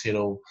sense.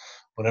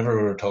 Whenever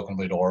we were talking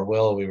about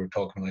Orwell, we were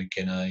talking about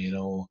kind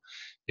of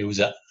it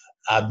was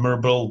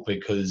admirable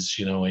because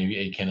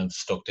he kind of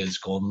stuck to his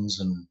guns,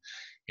 and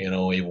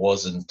he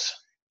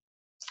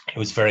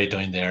was very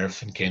down to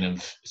earth and kind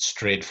of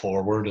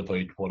straightforward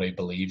about what he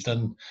believed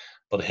in.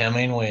 But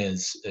Hemingway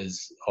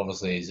is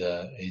obviously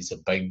he's a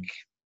big,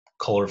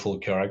 colorful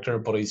character,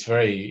 but he's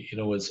very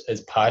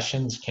his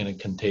passion's kind of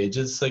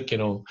contagious, like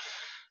and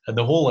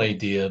the whole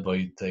idea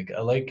about like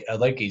I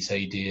like his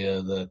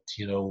idea that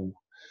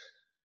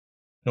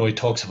he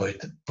talks about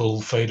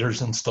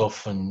bullfighters and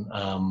stuff, and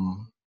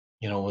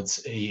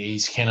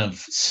he's kind of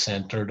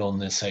centered on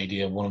this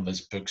idea. One of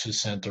his books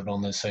is centered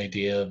on this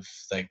idea of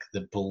like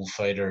the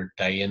bullfighter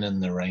dying in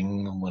the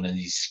ring when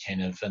he's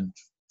kind of, and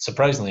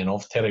surprisingly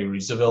enough, Teddy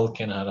Roosevelt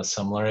kind of had a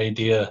similar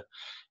idea.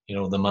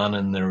 The Man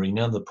in the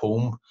Arena, the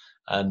poem,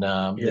 and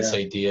this yeah,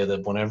 idea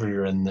that whenever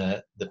you're in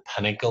the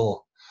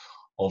pinnacle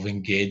of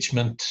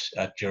engagement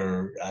at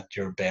your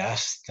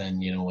best, then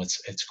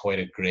it's quite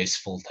a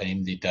graceful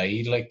time to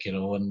die, like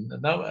and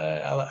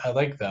that, I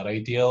like that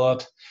idea a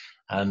lot.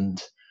 And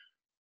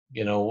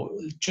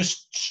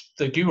just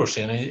like you were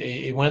saying,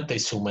 he went to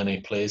so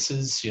many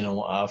places,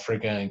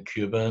 Africa and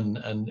Cuba,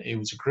 and he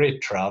was a great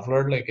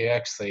traveler. Like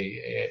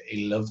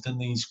he lived in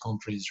these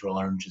countries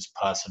rather than just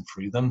passing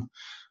through them,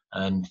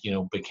 and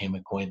became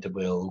acquainted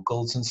with the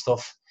locals and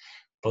stuff.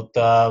 But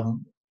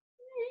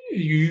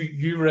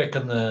you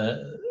reckon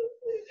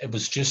it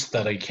was just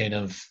that he kind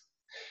of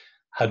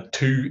had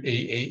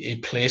he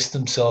placed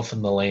himself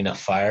in the line of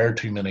fire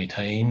too many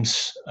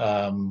times,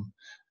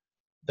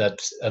 that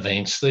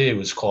eventually it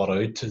was caught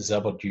out. Is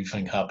that what you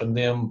think happened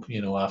to him,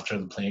 after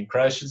the plane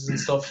crashes and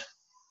stuff?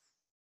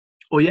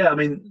 well, yeah. I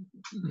mean,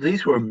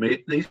 these were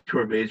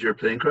major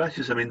plane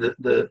crashes. I mean,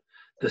 the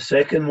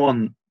second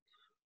one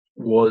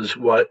was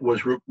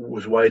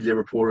widely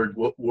reported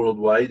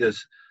worldwide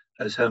as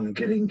him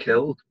getting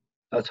killed.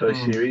 That's how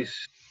Mm.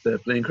 serious the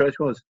plane crash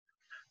was.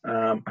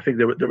 I think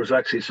there was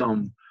actually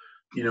some,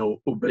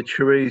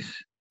 obituaries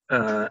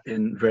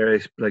in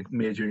various like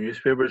major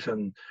newspapers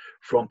and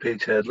front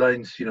page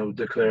headlines,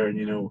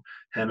 declaring,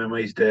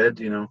 Hemingway's dead.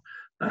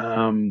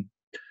 Um,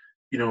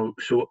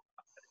 so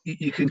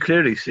you can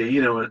clearly see,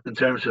 in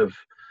terms of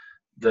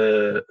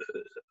the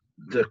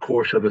the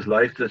course of his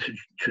life, the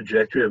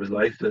trajectory of his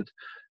life, that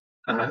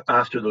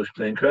after those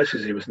plane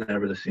crashes, he was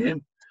never the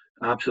same.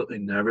 Absolutely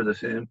never the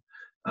same.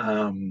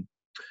 Um,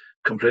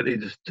 Completely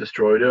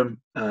destroyed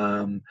him.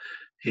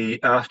 He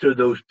After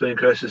those plane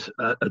crashes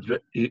at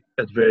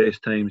various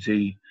times,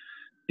 he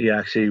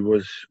actually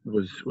was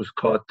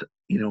caught,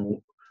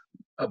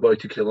 about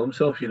to kill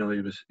himself. He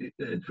was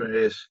at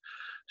various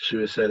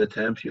suicide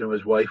attempts.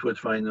 His wife would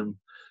find him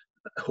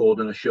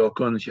holding a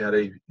shotgun, and she had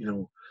to,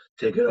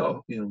 take it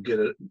off, get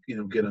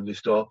him to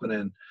stop. And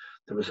then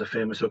there was a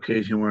famous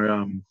occasion where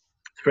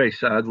it's very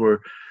sad, where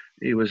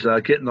he was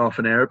getting off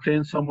an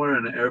airplane somewhere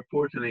in an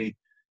airport, and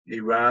he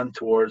ran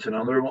towards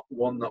another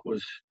one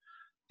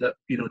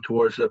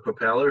towards the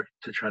propeller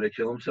to try to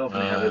kill himself,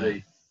 and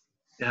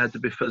he had to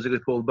be physically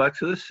pulled back.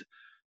 So this,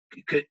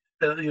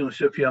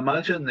 so if you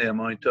imagine the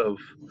amount of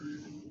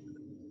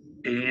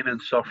pain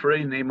and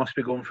suffering he must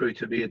be going through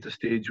to be at the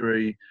stage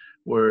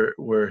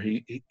where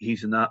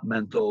he's in that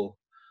mental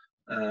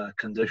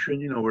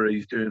condition, where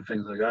he's doing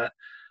things like that.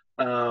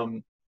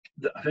 I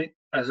think,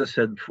 as I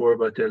said before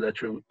about the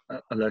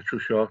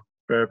electroshock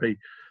therapy,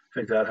 I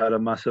think that had a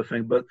massive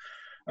thing. But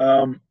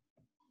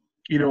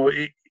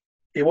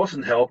he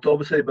wasn't helped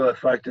obviously by the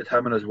fact that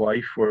him and his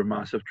wife were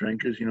massive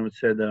drinkers. It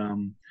said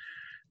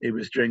he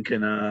was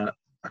drinking a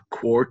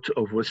quart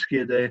of whiskey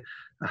a day.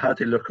 I had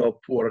to look up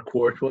what a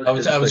quart was, I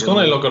was because I it's was like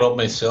going to look it up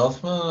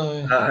myself.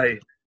 aye,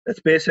 it's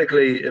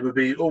basically, it would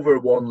be over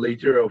 1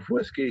 liter of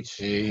whiskey a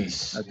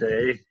Jeez.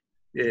 day,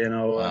 and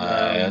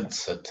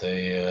That's a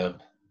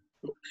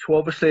so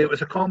obviously it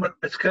was a common.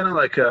 It's kind of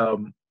like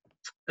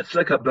it's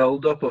like a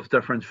build up of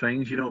different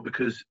things,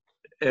 because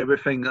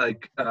everything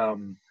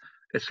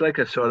it's like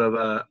a sort of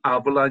a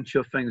avalanche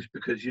of things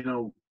because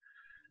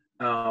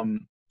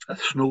a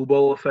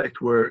snowball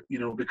effect where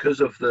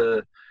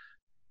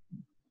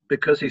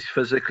because he's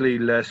physically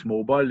less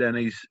mobile, then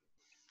he's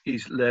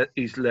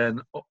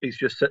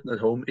just sitting at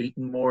home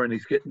eating more, and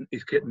he's getting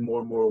more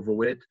and more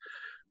overweight,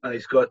 and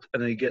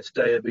he gets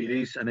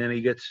diabetes, and then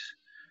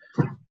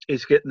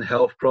he's getting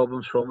health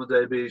problems from the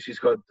diabetes. He's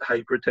got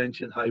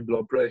hypertension, high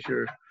blood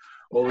pressure,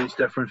 all these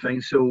different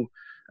things. So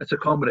it's a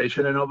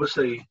combination, and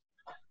obviously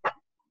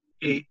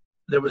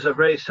there was a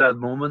very sad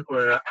moment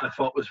where I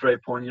thought was very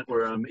poignant,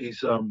 where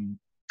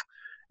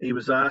he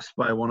was asked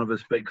by one of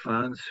his big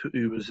fans,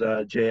 who was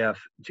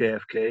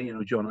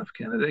JFK, John F.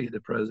 Kennedy, the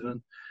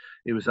president.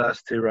 He was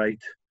asked to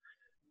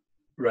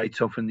write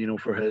something,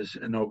 for his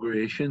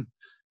inauguration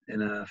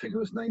in I think it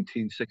was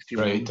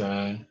 1961.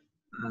 right.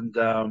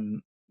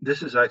 And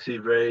this is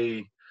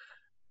actually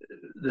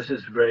this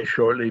is very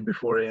shortly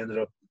before he ended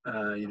up,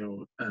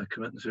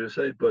 committing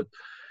suicide. But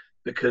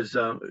because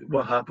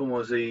what happened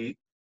was he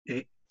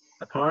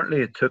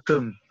apparently it took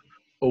him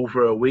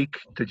over a week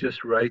to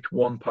just write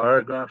one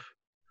paragraph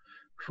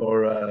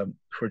for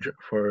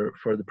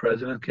the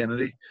president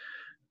Kennedy,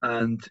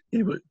 and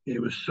he was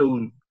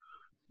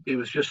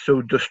just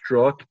so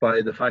distraught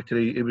by the fact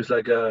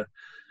that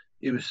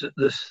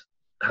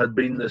had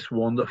been this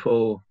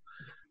wonderful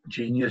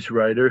genius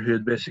writer who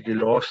had basically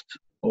lost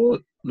all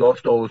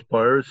his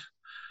powers.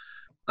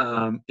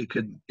 He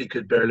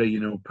could barely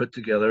put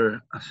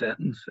together a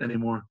sentence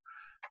anymore,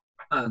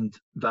 and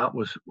that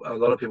was, a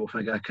lot of people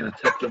think, that kind of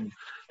tipped him.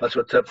 That's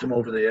what tipped him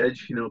over the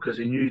edge, because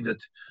he knew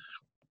that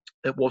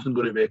it wasn't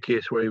going to be a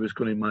case where he was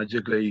going to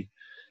magically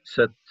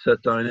sit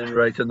down and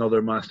write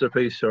another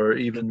masterpiece or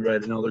even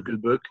write another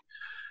good book.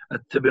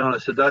 To be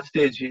honest, at that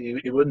stage, he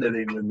wouldn't have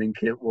even been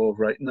capable of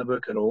writing a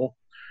book at all.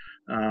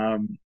 Or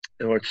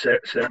it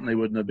certainly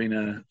wouldn't have been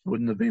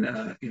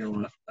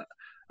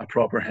a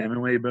proper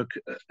Hemingway book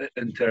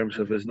in terms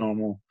of his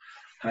normal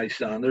high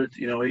standards.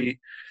 The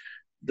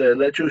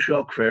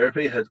electroshock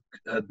therapy had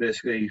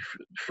basically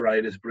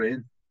fried his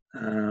brain.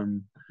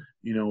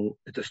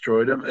 It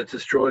destroyed him. It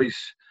destroys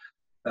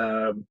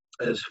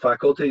his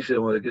faculties,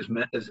 like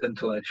his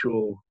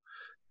intellectual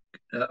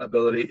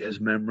ability, his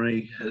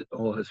memory,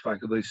 all his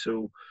faculties.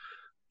 So,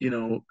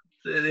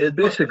 it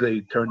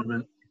basically turned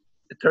him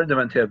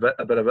into a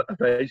bit of a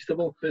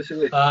vegetable,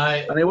 basically.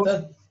 And he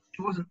wasn't.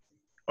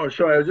 Oh,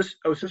 sorry. I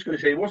was just going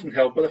to say, he wasn't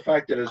helped by the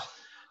fact that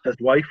his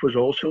wife was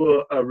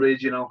also a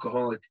raging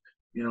alcoholic.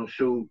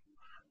 So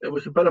it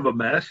was a bit of a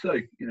mess,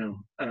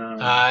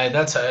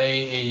 That's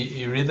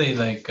he really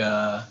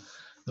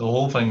the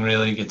whole thing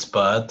really gets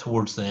bad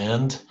towards the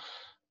end.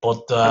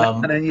 But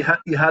and then you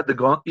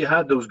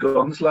had those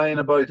guns lying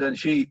about, and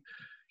she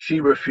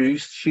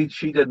refused. She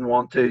didn't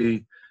want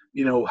to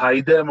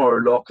hide them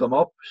or lock them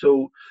up.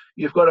 So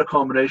you've got a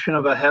combination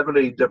of a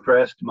heavily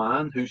depressed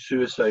man who's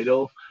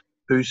suicidal,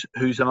 who's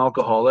an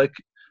alcoholic,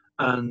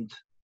 and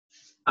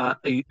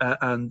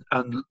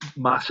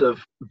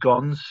massive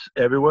guns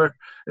everywhere.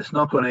 It's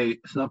not going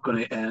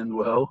to end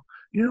well.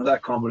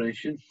 That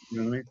combination. You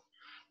know what I mean?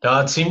 no,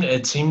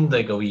 it seemed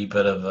like a wee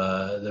bit of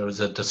there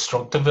was a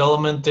destructive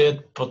element to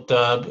it. But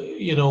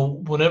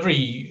whenever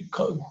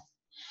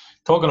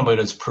talking about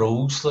his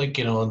prose,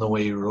 and the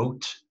way he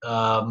wrote,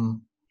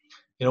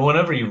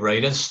 whenever he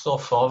write his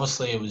stuff,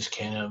 obviously it was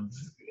kind of,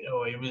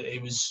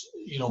 it was,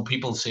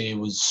 people say it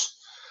was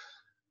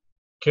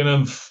kind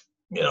of,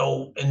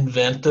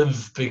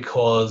 inventive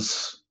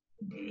because,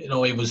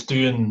 he was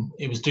doing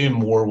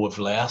more with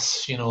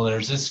less.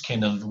 There's this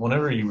kind of,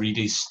 whenever you read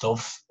his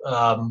stuff,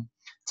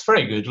 it's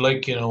very good.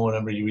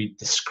 Whenever you read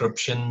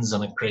descriptions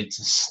and it creates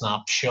a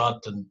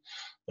snapshot, and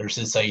there's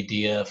this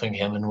idea, I think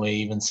Hemingway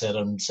even said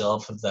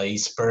himself, of the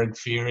iceberg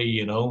theory,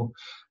 in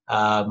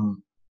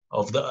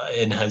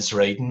his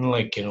writing,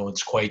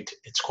 it's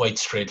quite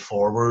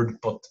straightforward,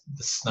 but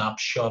the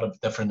snapshot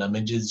of different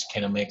images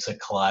kind of makes a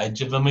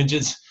collage of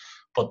images.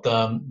 But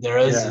there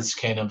is this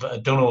kind of, I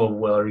don't know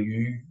whether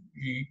you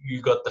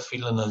got the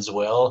feeling as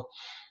well,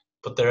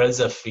 but there is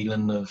a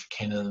feeling of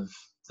kind of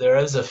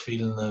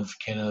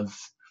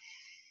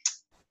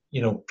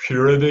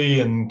purity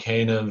and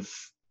kind of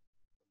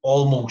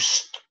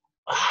almost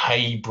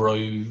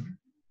highbrow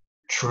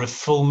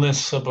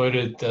truthfulness about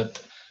it,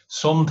 that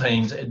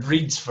sometimes it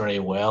reads very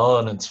well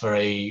and it's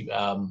very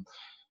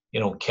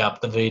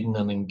captivating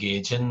and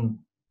engaging,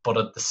 but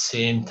at the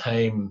same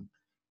time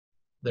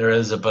there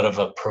is a bit of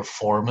a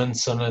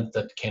performance in it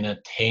that kind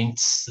of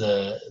taints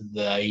the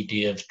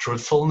idea of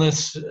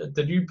truthfulness.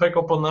 Did you pick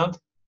up on that?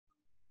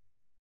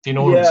 Do you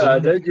know what I'm saying? I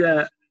did.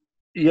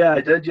 Yeah,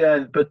 I did.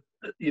 Yeah, but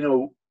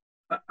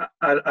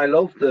I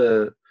love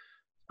the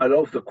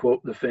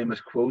quote, the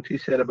famous quote he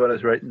said about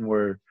his writing,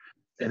 where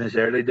in his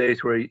early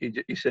days, where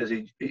he says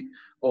he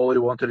all he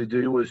wanted to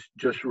do was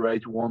just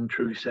write one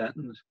true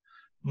sentence,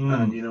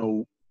 and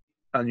Mm.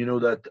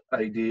 that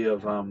idea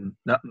of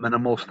that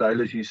minimal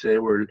style, as you say,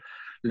 where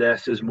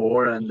less is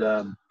more. And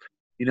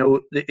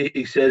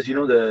he says,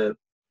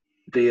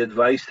 the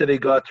advice that he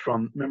got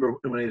from, remember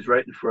when he was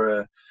writing for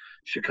a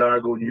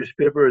Chicago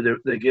newspaper,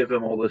 they gave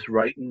him all this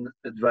writing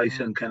advice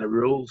Mm. and kind of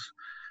rules,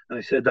 and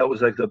he said that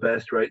was like the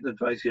best writing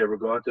advice he ever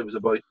got. It That's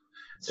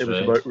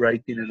was right. about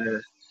writing in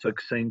a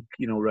succinct,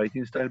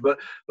 writing style. But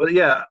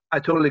yeah, I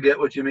totally get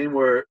what you mean.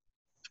 Where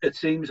it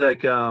seems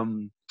like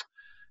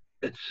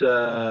it's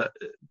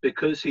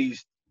because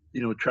he's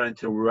trying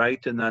to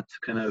write in that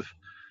kind of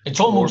It's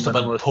more almost a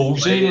bit minimalistic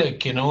posy, way.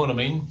 like, you know what I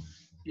mean?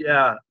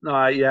 Yeah, no,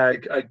 I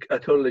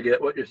totally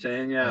get what you're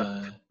saying. Yeah,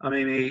 Uh, I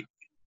mean,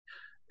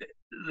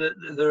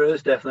 there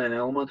is definitely an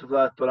element of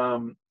that, but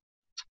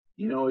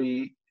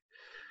he,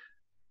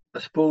 I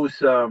suppose,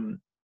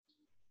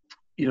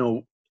 you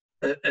know,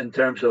 in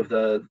terms of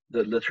the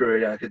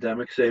literary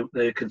academics,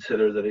 they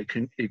consider that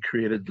he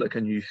created like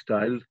a new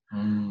style.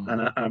 And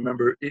mm, I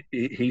remember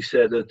he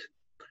said that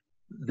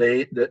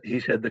he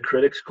said the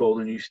critics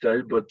called a new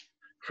style, but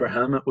for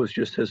him it was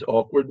just his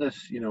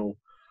awkwardness, with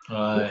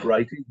aye.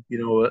 writing,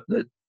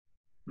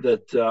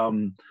 that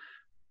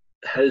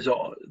his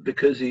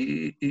because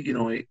he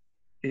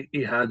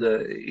had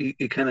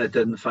he kind of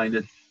didn't find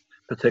it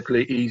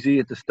particularly easy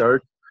at the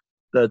start,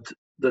 that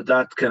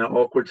that kind of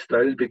awkward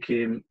style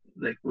became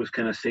like was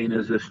kind of seen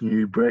as this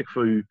new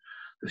breakthrough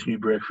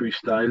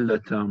style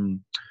that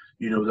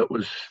that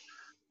was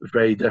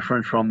very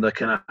different from the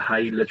kind of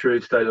high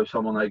literary style of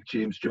someone like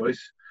James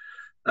Joyce.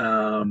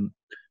 Um,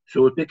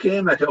 so it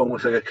became like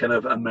almost like a kind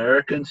of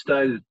American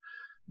style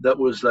that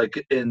was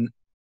like in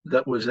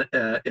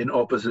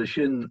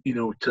opposition,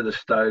 to the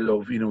style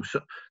of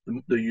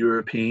the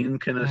European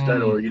kind of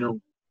style, or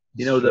Mm,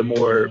 it's the true,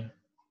 more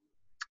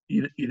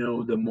yeah.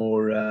 the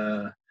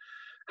more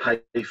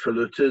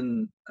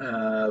highfalutin,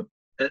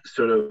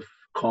 sort of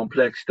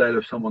complex style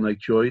of someone like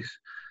Joyce.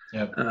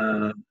 Yep.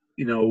 Uh,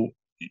 you know,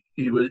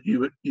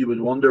 you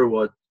would wonder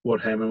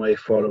what Hemingway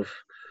thought of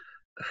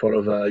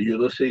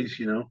Ulysses.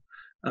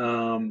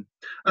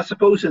 I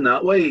suppose in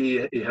that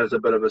way he has a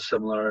bit of a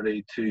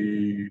similarity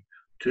to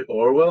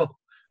Orwell.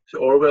 So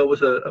Orwell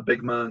was a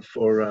big man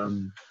for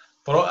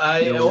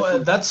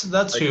But that's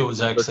like who I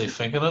was actually Ulysses.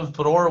 thinking of.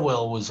 But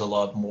Orwell was a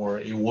lot more.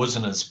 He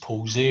wasn't as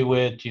posy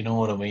with it, you know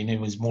what I mean. He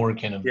was more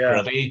kind of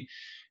Yeah. gritty.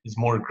 He's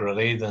more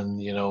gritty than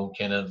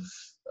kind of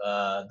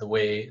the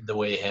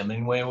way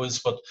Hemingway was.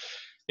 But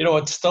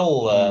it's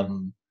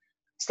Mm,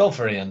 still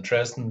very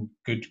interesting.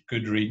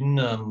 Good reading.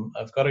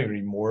 I've got to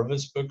read more of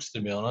his books,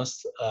 to be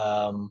honest.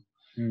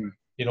 mm,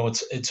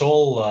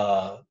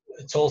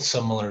 It's all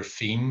similar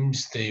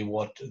themes to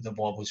what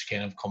was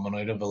kind of coming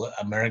out of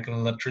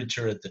American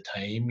literature at the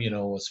time.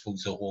 I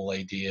suppose the whole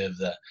idea of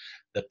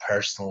the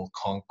personal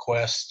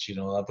conquest.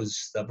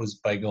 That was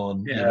big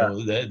on yeah.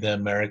 the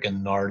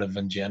American narrative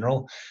in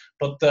general.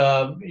 But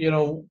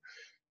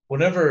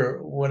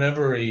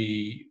whenever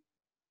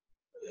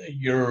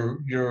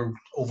your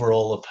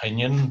overall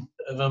opinion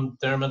of him,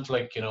 Dermot,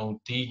 like do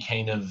you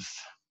kind of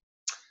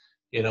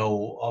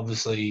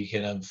obviously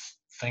kind of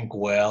think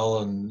well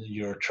and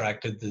you're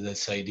attracted to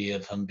this idea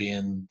of him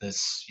being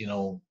this,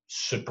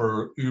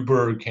 super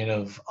uber kind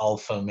of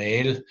alpha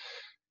male.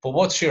 But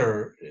what's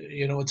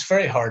it's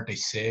very hard to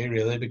say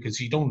really because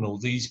you don't know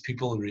these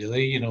people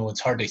really.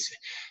 It's hard to say.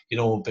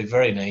 It'd be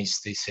very nice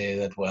to say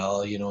that,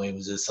 well, he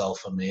was this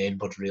alpha male,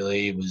 but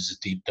really he was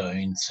deep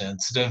down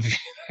sensitive.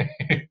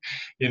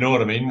 You know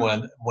what I mean?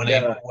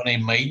 Yeah. When he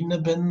mightn't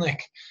have been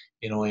like,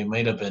 he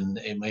might have been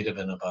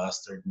a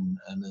bastard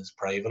in his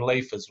private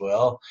life as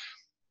well.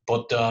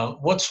 But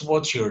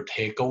what's your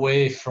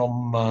takeaway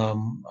from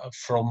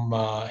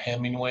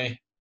Hemingway?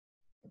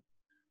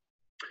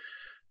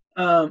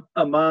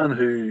 A man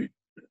who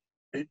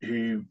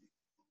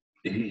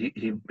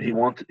he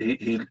wanted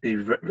he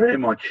very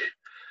much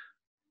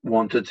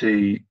wanted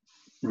to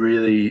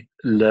really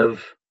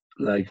live,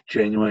 like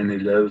genuinely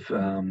live,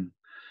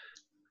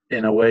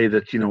 in a way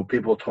that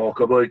people talk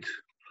about,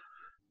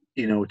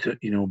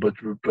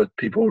 but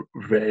people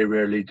very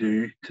rarely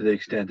do to the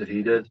extent that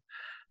he did.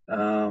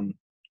 um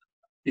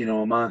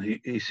a man,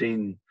 he's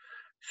seen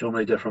so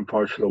many different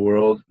parts of the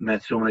world,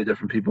 met so many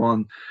different people,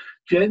 and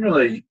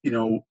generally,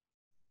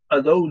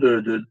 although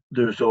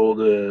there's all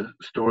the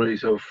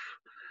stories of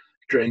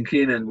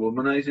drinking and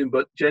womanizing,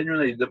 but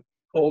generally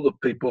all the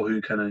people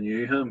who kind of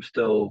knew him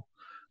still,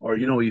 or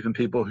even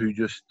people who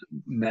just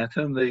met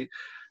him, they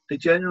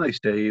generally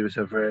say he was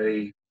a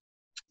very,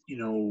 you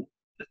know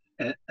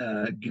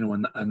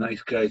a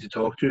nice guy to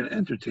talk to and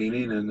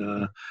entertaining,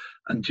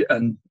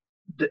 and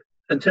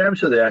in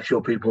terms of the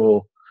actual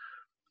people,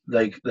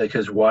 like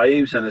his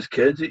wives and his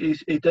kids,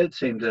 he did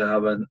seem to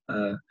have a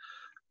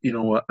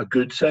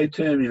good side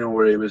to him,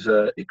 where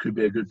he could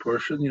be a good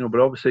person, but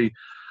obviously,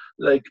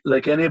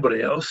 like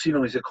anybody else,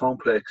 he's a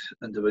complex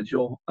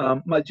individual.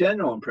 My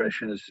general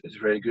impression is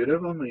very good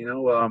of him.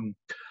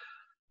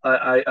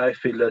 I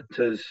feel that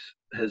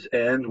his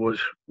end was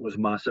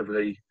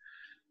massively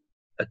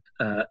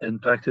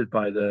impacted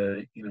by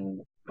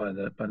by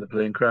the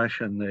plane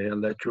crash and the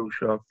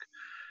electroshock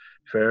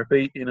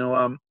therapy.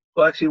 Well,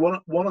 actually,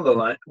 one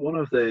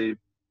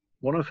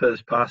of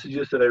his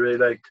passages that I really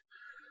liked.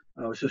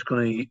 I was just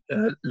going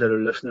to let our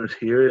listeners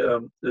hear.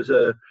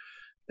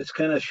 It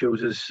kind of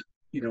shows his,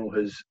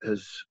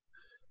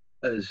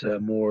 his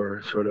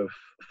more sort of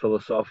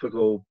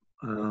philosophical,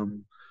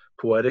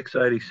 poetic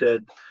side. He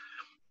said,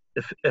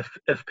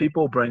 if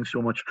people bring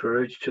so much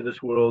courage to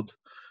this world,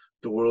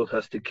 the world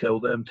has to kill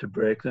them to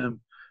break them.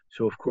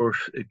 So of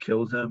course it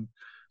kills them.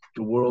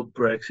 The world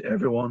breaks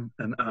everyone,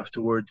 and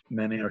afterward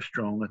many are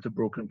strong at the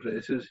broken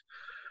places.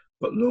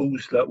 But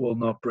those that will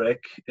not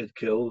break, it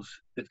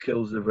kills. It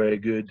kills the very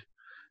good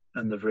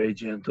and the very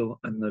gentle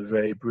and the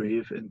very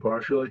brave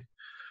impartially.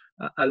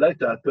 I like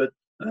that, but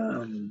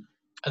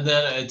And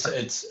then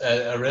it's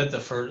I read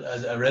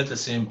I read the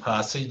same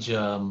passage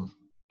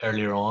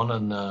earlier on,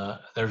 and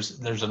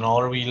there's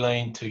another wee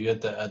line to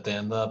it at the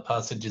end of that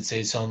passage. It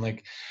says something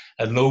like,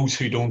 "And those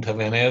who don't have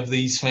any of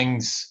these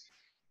things,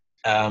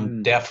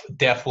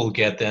 death will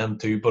get them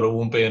too, but it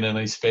won't be in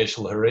any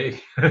special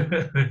hurry."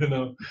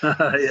 So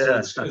yeah,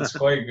 it's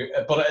quite good,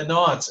 but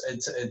no,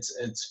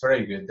 it's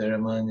very good there,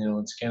 man.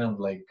 It's kind of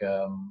like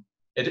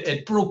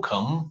it broke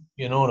him.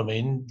 You know what I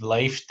mean?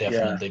 Life yeah,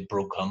 definitely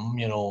broke him.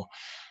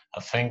 I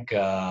think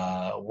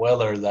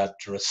whether that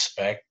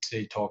respect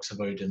he talks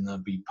about in the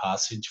big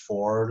passage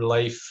for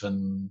life,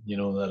 and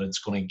that it's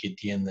going to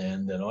get you in the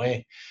end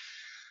anyway.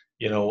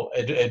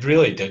 It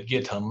really did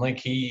get him. Like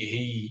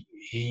he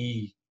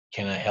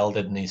kind of held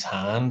it in his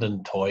hand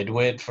and toyed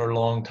with it for a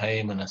long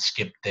time and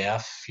escaped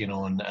death.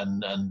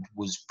 And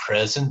was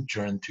present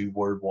during 2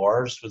 world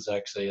wars. Was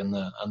actually in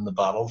the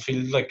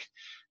battlefield. Like,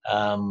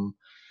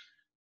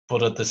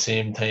 but at the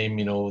same time,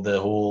 the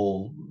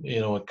whole,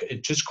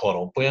 it just caught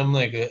up with him.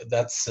 Like,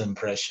 that's the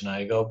impression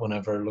I got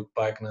whenever I look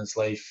back in his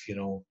life.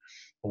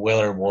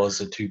 Whether it was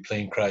the 2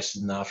 plane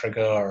crashes in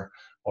Africa,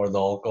 or the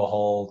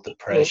alcohol, well,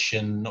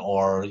 depression,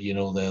 or the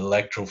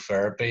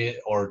electrotherapy,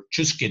 or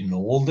just getting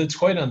old. It's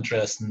quite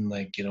interesting.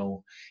 Like,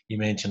 you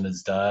mentioned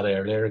his dad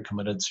earlier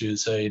committed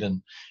suicide,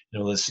 and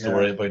the yeah,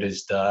 story about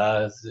his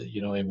dad.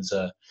 He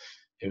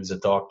was a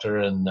doctor,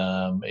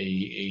 and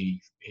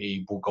he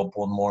woke up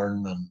one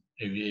morning, and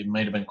he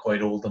might have been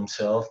quite old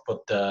himself,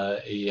 but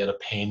he had a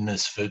pain in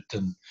his foot,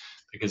 and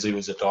because he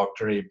was a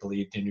doctor, he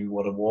believed he knew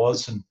what it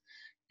was, and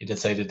he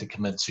decided to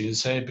commit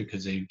suicide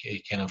because he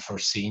kind of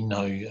foreseen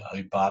how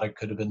bad it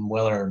could have been.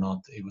 Whether or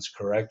not he was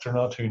correct or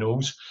not, who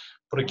knows?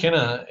 But it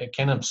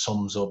kind of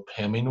sums up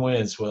Hemingway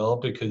as well,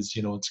 because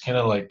it's kind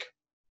of like,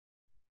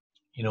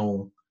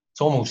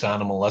 it's almost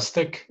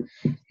animalistic.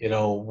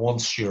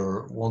 Once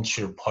your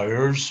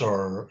powers,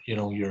 or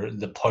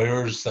the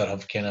powers that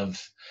have kind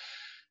of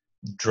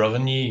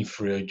driven you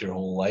throughout your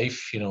whole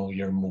life,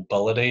 your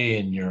mobility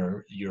and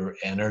your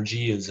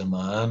energy as a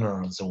man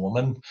or as a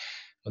woman,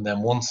 and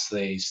then once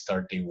they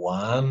start to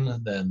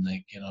wane, then,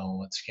 like,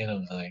 it's kind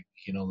of like,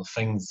 the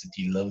things that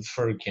you live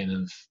for kind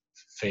of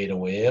fade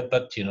away a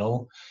bit.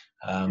 And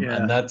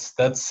yeah, that's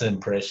the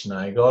impression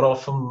I got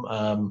of him.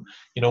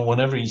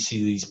 Whenever you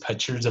see these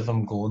pictures of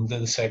him going to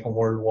the Second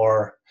World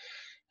War,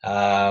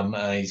 and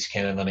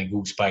and he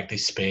goes back to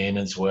Spain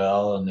as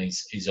well, and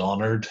he's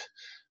honoured,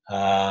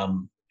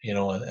 in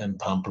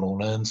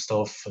Pamplona and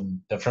stuff,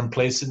 and different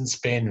places in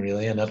Spain,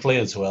 really, and Italy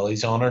as well.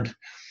 He's honoured.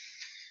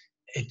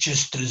 It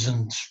just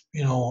doesn't,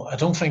 I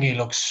don't think he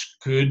looks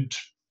good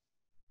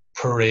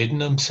parading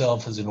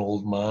himself as an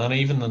old man.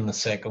 Even in the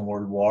Second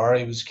World War,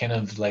 he was kind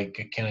of like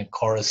a kind of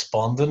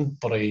correspondent,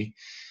 but mm,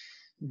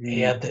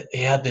 he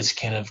had this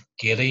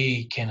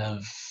giddy kind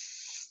of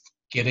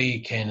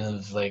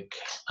like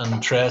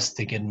interest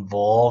to get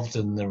involved.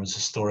 And there was a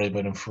story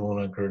about him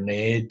throwing a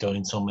grenade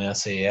down some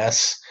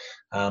SAS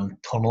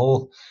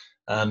tunnel.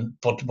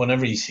 But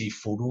whenever you see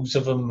photos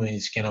of him,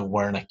 he's kind of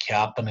wearing a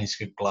cap and he's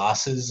got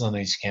glasses, and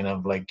he's kind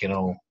of like,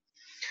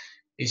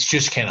 he's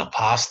just kind of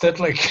past it,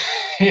 like,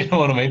 you know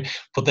what I mean.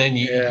 But then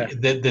yeah,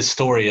 the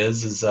story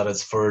is that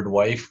his third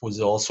wife was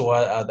also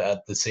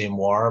at the same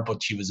war,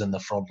 but she was in the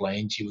front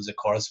line. She was a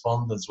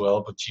correspondent as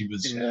well, but she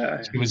was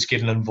yeah, she was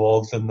getting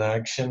involved in the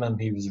action, and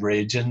he was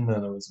raging,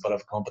 and it was a bit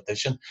of a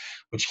competition,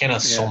 which kind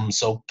of yeah,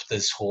 sums up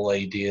this whole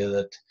idea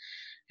that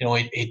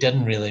he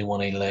didn't really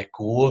want to let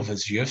go of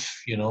his youth,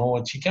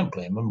 which you can't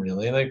blame him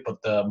really, like.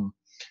 But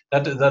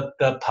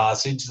that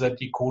passage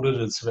that you quoted,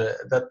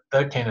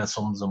 that kind of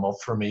sums him up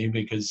for me,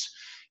 because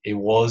he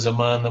was a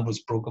man that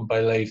was broken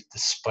by life,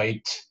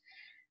 despite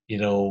you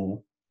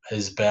know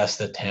his best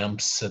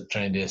attempts at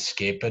trying to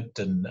escape it,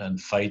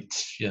 and fight,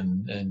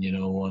 and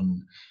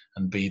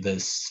be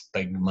this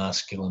big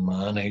masculine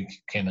man who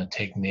kind of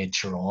take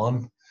nature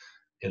on,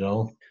 you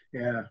know.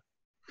 yeah.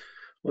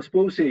 Well, I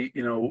suppose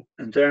in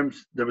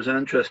terms, there was an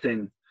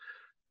interesting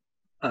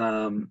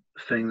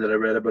thing that I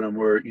read about him,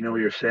 where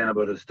you're saying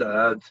about his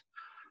dad,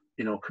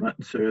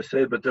 committing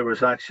suicide, but there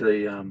was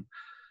actually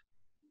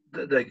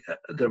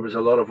there was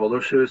a lot of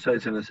other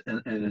suicides in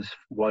his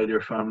wider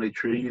family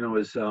tree.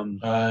 His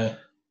Uh,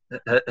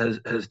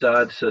 his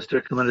dad's sister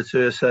committed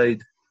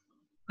suicide,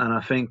 and I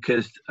think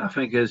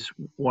his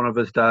one of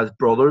his dad's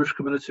brothers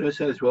committed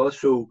suicide as well.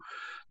 So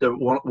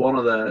one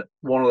of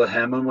the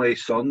Hemingway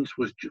sons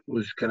was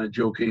kind of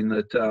joking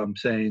that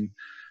saying,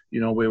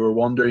 we were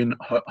wondering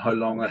how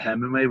long a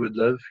Hemingway would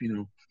live.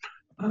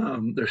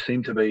 There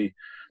seemed to be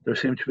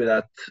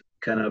that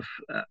kind of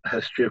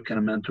history of kind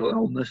of mental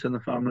illness in the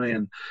family,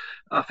 and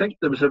I think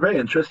there was a very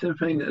interesting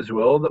thing as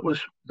well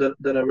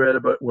that I read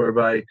about,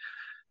 whereby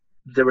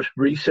there was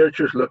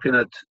researchers looking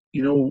at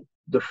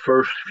the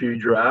first few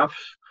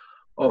drafts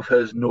of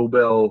his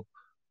Nobel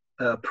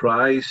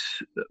Prize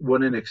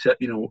winning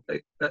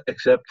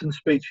acceptance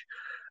speech.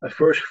 At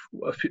first,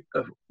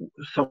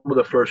 some of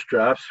the first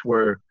drafts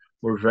were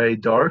very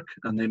dark,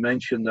 and they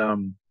mentioned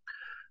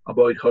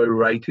about how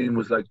writing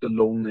was like the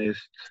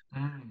loneliest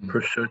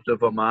pursuit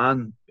of a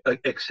man,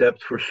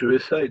 except for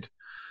suicide.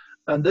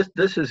 And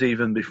this is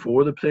even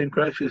before the plane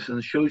crashes, and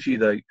it shows you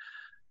that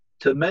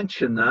to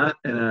mention that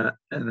in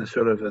a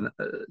sort of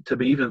to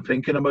be even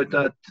thinking about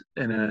that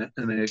in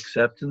an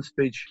acceptance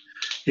speech.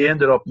 He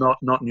ended up not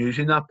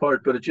using that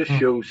part, but it just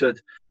shows that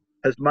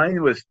his mind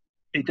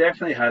he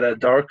definitely had a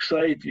dark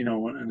side,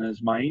 in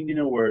his mind,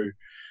 where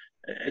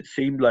it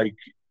seemed like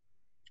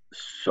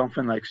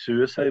something like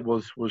suicide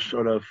was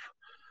sort of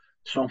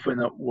something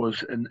that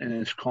was in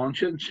his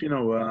conscience.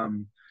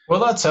 Well,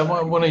 that's it.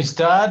 When his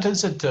dad,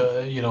 is it,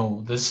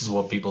 this is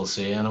what people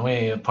say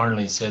anyway,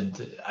 apparently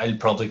said, I'll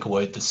probably go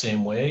out the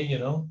same way,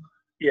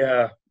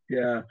 Yeah,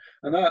 yeah,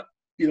 and that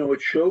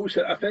it shows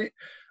that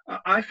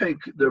I think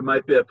there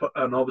might be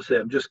and obviously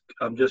I'm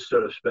just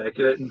sort of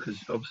speculating because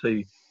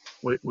obviously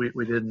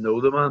we didn't know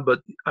the man,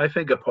 but I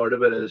think a part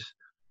of it is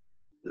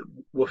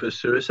with his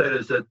suicide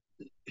is that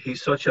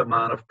he's such a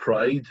man of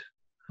pride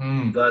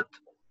that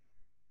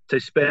to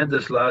spend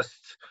his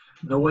last,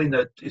 knowing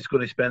that he's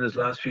going to spend his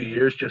last few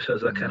years just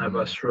as a kind of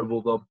a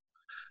shriveled up,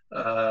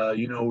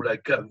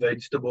 like a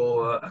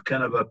vegetable, a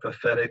kind of a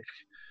pathetic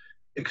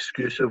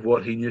excuse of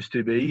what he used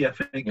to be. I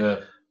think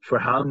for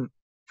him,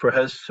 for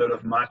his sort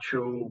of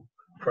macho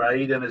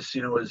pride and his,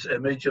 his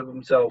image of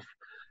himself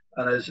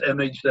and his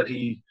image that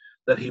he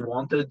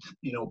wanted,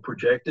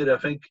 projected, I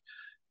think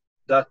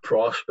that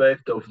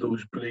prospect of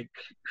those bleak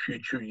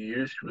future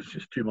years was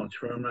just too much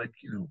for him. Like,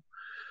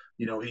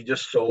 he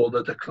just saw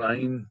the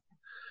decline,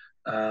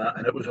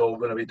 and it was all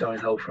going to be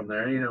downhill from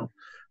there,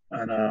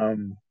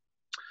 and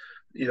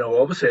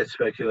obviously it's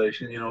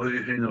speculation,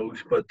 who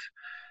knows, but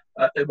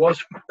it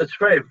is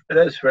very,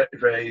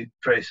 very,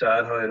 very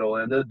sad how it all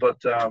ended,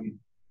 but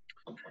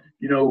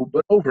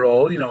but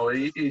overall, he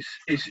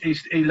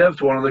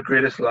lived one of the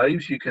greatest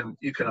lives you can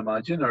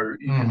imagine or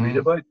you can read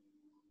about.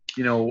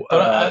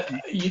 But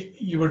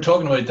you were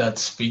talking about that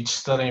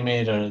speech that he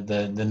made, or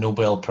the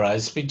Nobel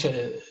Prize speech.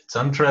 It's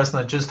interesting.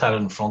 I just had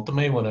it in front of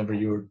me whenever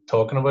you were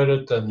talking about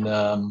it,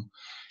 and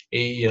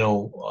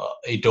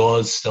he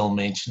does still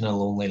mention a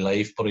lonely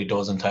life, but he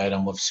doesn't tie it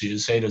in with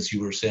suicide, as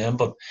you were saying.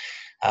 But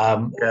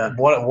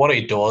what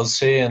he does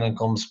say, and it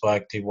comes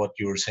back to what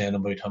you were saying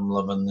about him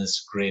living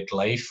this great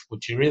life,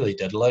 which he really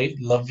did live.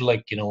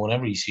 Like,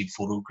 whenever you see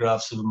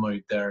photographs of him out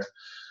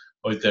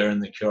there in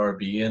the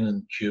Caribbean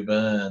and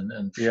Cuba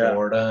and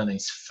Florida, and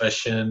he's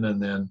fishing,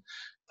 and then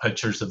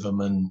pictures of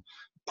him in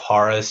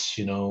Paris,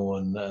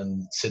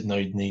 and sitting out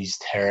in these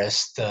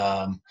terraced,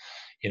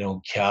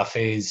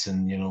 cafes,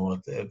 and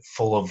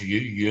full of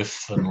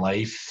youth and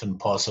life and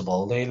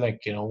possibility. Like,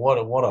 what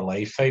a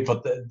life, eh?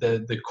 But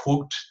the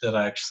quote that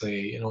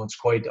actually, it's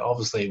quite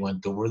obviously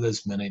went over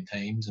this many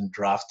times and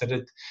drafted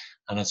it,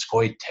 and it's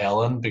quite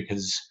telling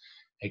because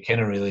it kind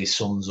of really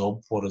sums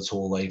up what his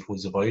whole life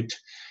was about.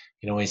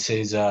 He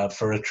says,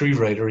 for a true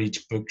writer,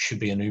 each book should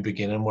be a new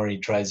beginning where he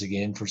tries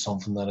again for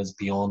something that is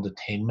beyond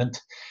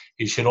attainment.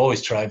 He should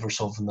always try for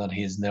something that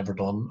he has never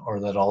done or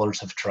that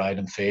others have tried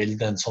and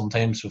failed, and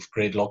sometimes with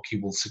great luck he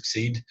will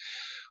succeed.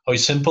 How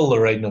simple the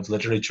writing of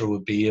literature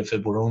would be if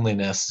it were only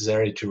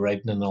necessary to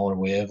write in another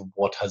way of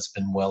what has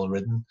been well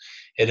written.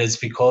 It is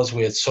because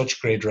we had such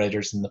great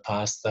writers in the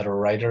past that a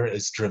writer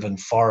is driven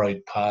far out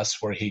past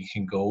where he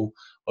can go,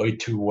 out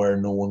to where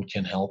no one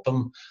can help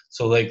him.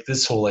 So, like,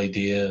 this whole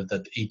idea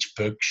that each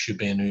book should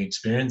be a new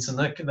experience, and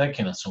that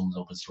kind of sums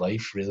up his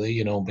life,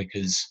 really,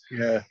 because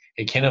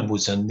he kind of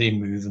was indie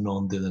moving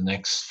on to the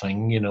next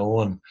thing,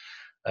 and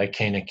that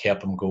kind of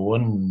kept him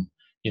going.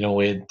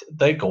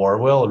 Like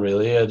Orwell,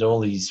 really had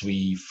all these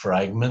wee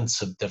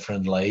fragments of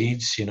different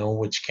lives,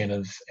 which kind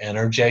of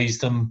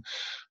energized him.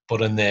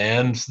 But in the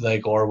end,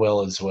 like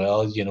Orwell as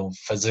well,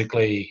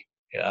 physically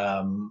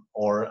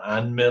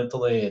and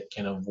mentally, it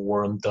kind of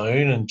wore him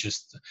down and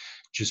just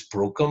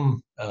broke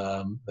him,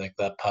 like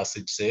that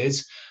passage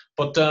says.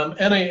 But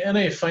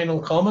any final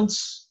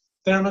comments,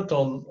 Dermot,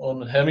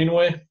 on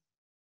Hemingway?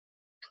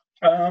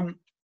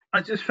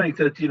 I just think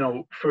that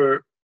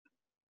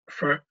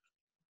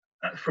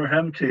for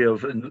him to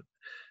have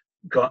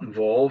got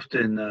involved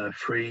in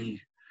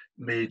 3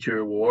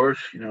 major wars,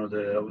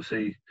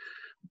 obviously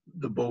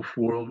the both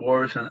world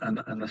wars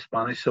and the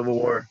Spanish Civil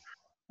War,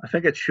 I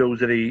think it shows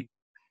that he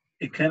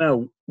kind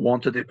of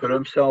wanted to put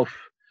himself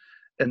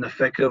in the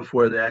thick of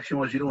where the action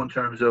was, in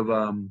terms of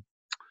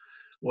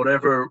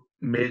whatever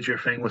major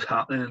thing was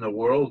happening in the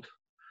world,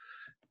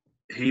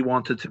 he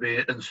wanted to be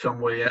in some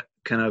way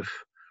kind of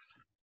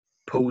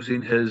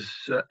posing his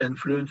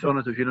influence on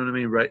it, if you know what I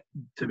mean, right?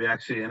 To be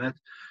actually in it.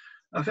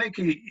 I think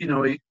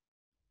he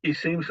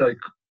seems like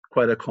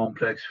quite a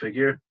complex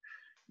figure,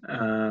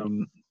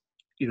 um,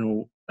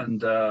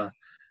 and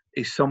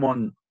he's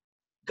someone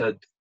that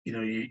you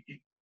know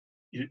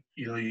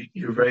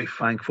you're very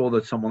thankful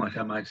that someone like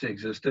him actually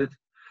existed.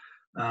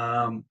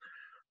 Um,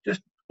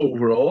 just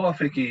overall, I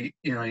think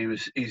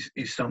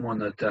he's someone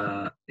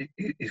that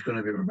he's going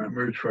to be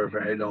remembered for a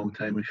very long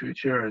time in the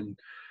future, and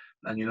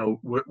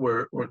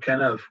we're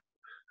kind of,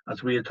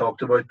 as we had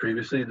talked about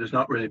previously, there's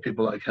not really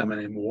people like him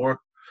anymore.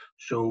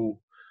 So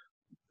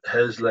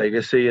his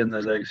legacy and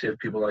the legacy of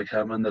people like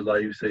him and the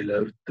lives they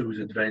lived, those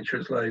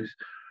adventurous lives,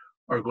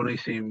 are going to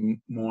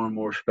seem more and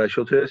more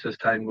special to us as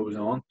time goes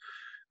on,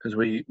 because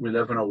we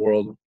live in a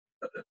world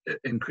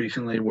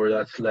increasingly where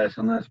that's less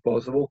and less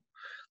possible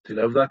to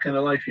live that kind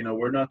of life.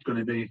 We're not going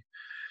to be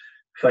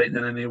fighting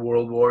in any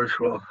world wars.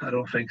 Well, I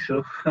don't think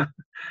so.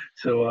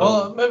 So,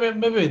 Well,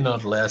 maybe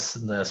not less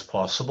and less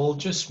possible,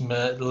 just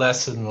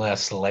less and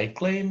less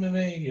likely.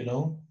 Maybe.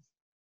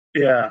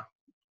 yeah.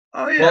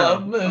 Oh, yeah.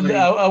 Well, I I, mean,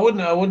 I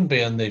wouldn't. I wouldn't be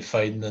in the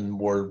fighting in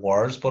world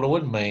wars, but I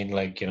wouldn't mind,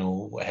 like,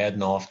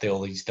 heading off to all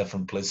these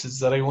different places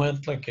that I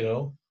went, like,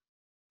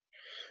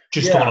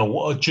 just on yeah,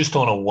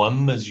 a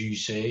whim, as you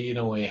say.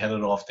 We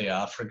headed off to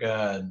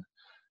Africa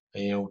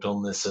and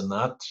done this and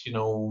that.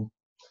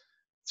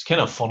 It's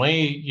kind of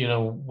funny. You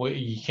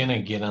kind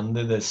of get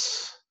into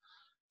this.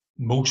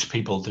 Most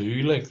people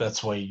do. Like,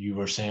 that's why you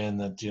were saying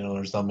that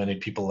there's not many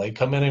people like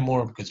him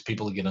anymore, because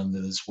people get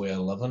into this way of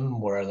living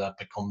where that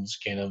becomes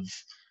kind of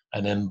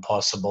an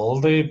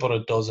impossibility, but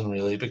it doesn't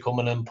really become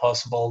an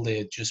impossibility.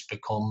 It just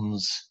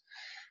becomes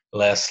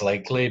less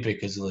likely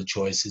because of the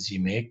choices you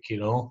make.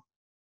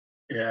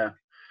 yeah.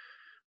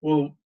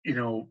 Well,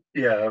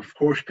 yeah, of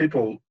course,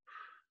 people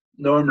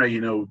normally,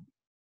 when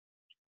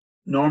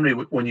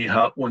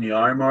you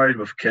are married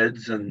with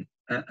kids, and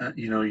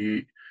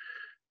you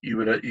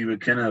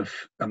would kind of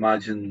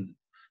imagine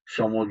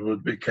someone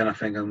would be kind of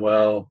thinking,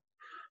 well,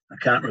 I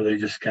can't really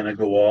just kind of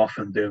go off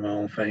and do my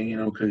own thing,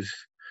 because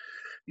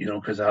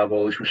I have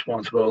all these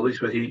responsibilities.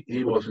 But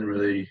he wasn't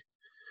really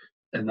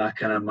in that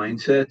kind of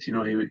mindset.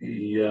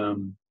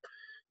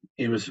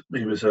 He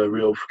was a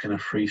real kind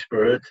of free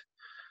spirit.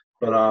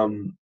 But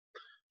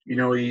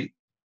he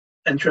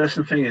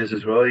interesting thing is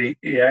as well.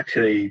 He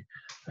actually,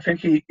 I think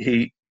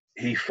he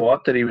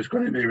thought that he was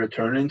going to be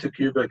returning to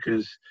Cuba,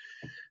 because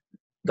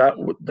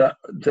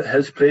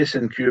his place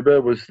in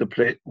Cuba was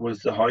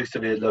the house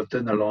that he had lived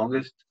in the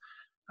longest,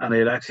 and he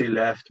had actually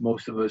left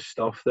most of his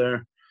stuff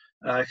there.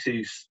 I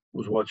actually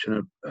was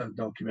watching a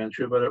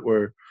documentary about it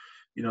where,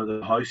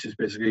 the house is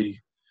basically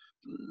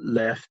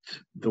left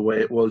the way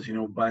it was,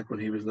 back when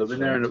he was living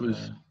there, and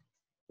Right.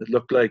 it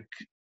looked like,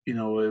 it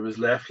was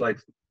left like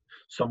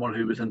someone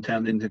who was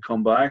intending to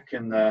come back,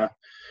 and but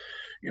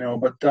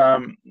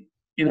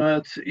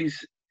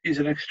he's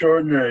an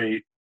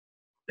extraordinary,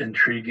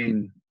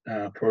 intriguing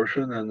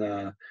person,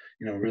 and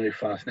really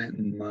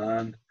fascinating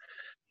man,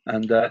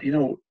 and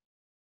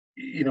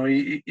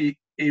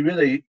he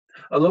really,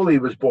 although he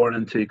was born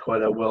into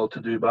quite a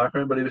well-to-do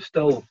background, but he was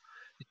still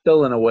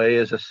in a way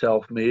as a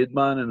self-made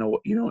man, in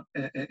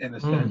a Hmm.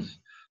 sense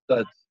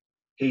that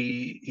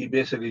he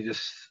basically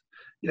just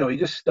he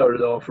just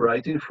started off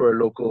writing for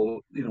a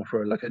local,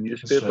 for like a That's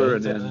newspaper, right.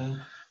 and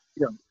then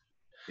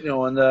you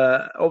know and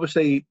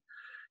obviously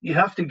you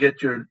have to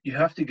get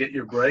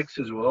your breaks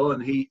as well,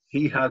 and he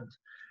had,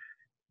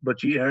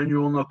 but you earn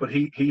your own luck. But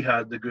he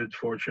had the good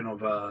fortune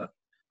of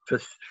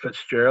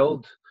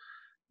Fitzgerald,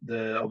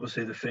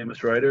 obviously the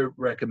famous writer,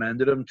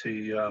 recommended him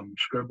to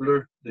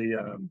Scribbler,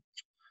 the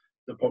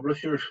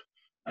publishers,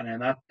 and then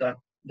that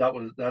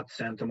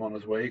sent him on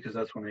his way, because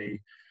that's when he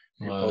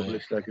Aye.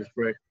 published like his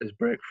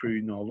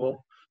breakthrough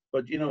novel.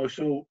 But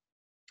so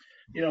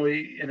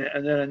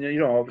and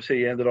then obviously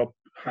he ended up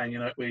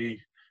hanging out with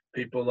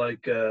people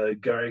like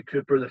Gary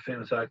Cooper, the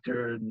famous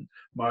actor, and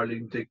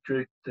Marlene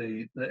Dietrich,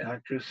 the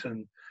actress,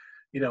 and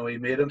he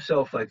made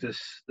himself like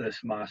this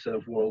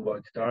massive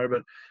worldwide star.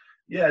 But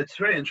yeah, it's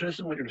very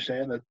interesting what you're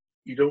saying, that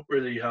you don't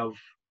really have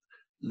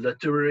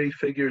literary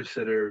figures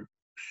that are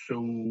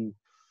so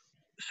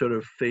sort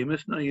of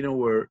famous now.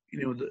 Where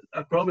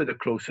probably the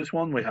closest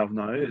one we have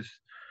now is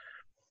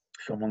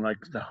someone like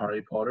the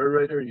Harry Potter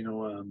writer,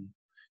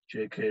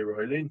 J.K.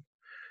 Rowling.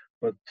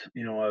 But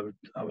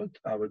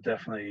I would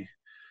definitely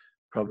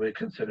probably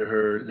consider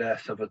her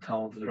less of a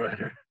talented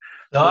writer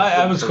No, I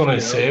than was going to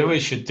Fitzgerald. say we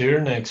should do her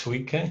next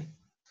week, eh?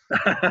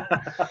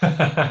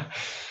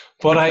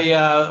 But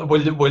But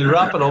we'll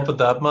wrap it up at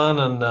that, man,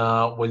 and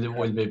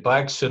we'll be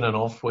back soon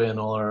enough with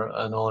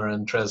another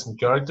interesting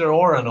character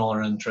or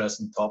another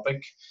interesting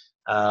topic.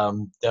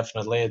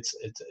 Definitely,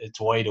 it's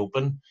wide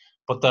open.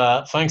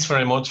 But thanks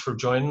very much for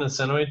joining us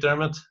anyway,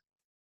 Dermot.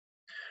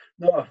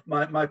 no,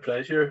 my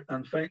pleasure,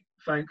 and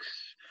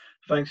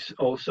thanks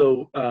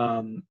also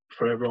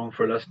for everyone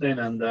for listening,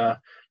 and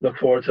look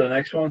forward to the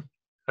next one.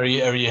 Are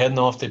you heading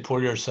off to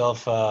pour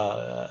yourself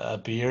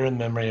a beer in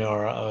memory,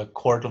 or a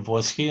quart of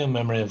whiskey in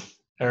memory of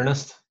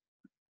Ernest?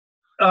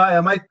 I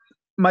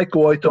might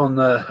go out on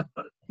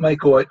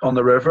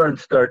the river and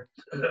start,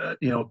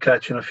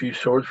 catching a few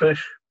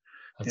swordfish.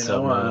 That's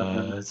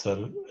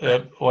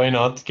why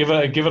not? Give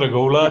it a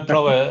go, lad.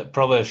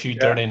 Probably a few Yeah.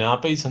 dirty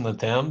nappies in the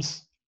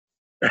Thames.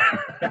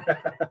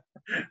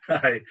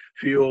 Aye,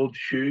 few old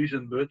shoes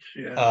and boots.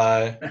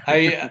 Yeah.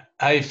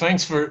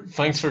 Thanks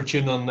for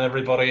tuning in,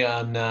 everybody,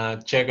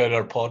 and check out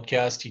our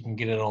podcast. You can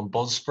get it on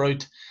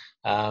Buzzsprout,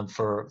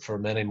 for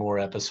many more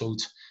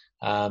episodes.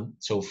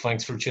 So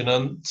thanks for tuning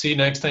in. See you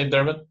next time,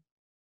 Dermot.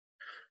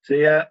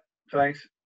 See ya. Thanks.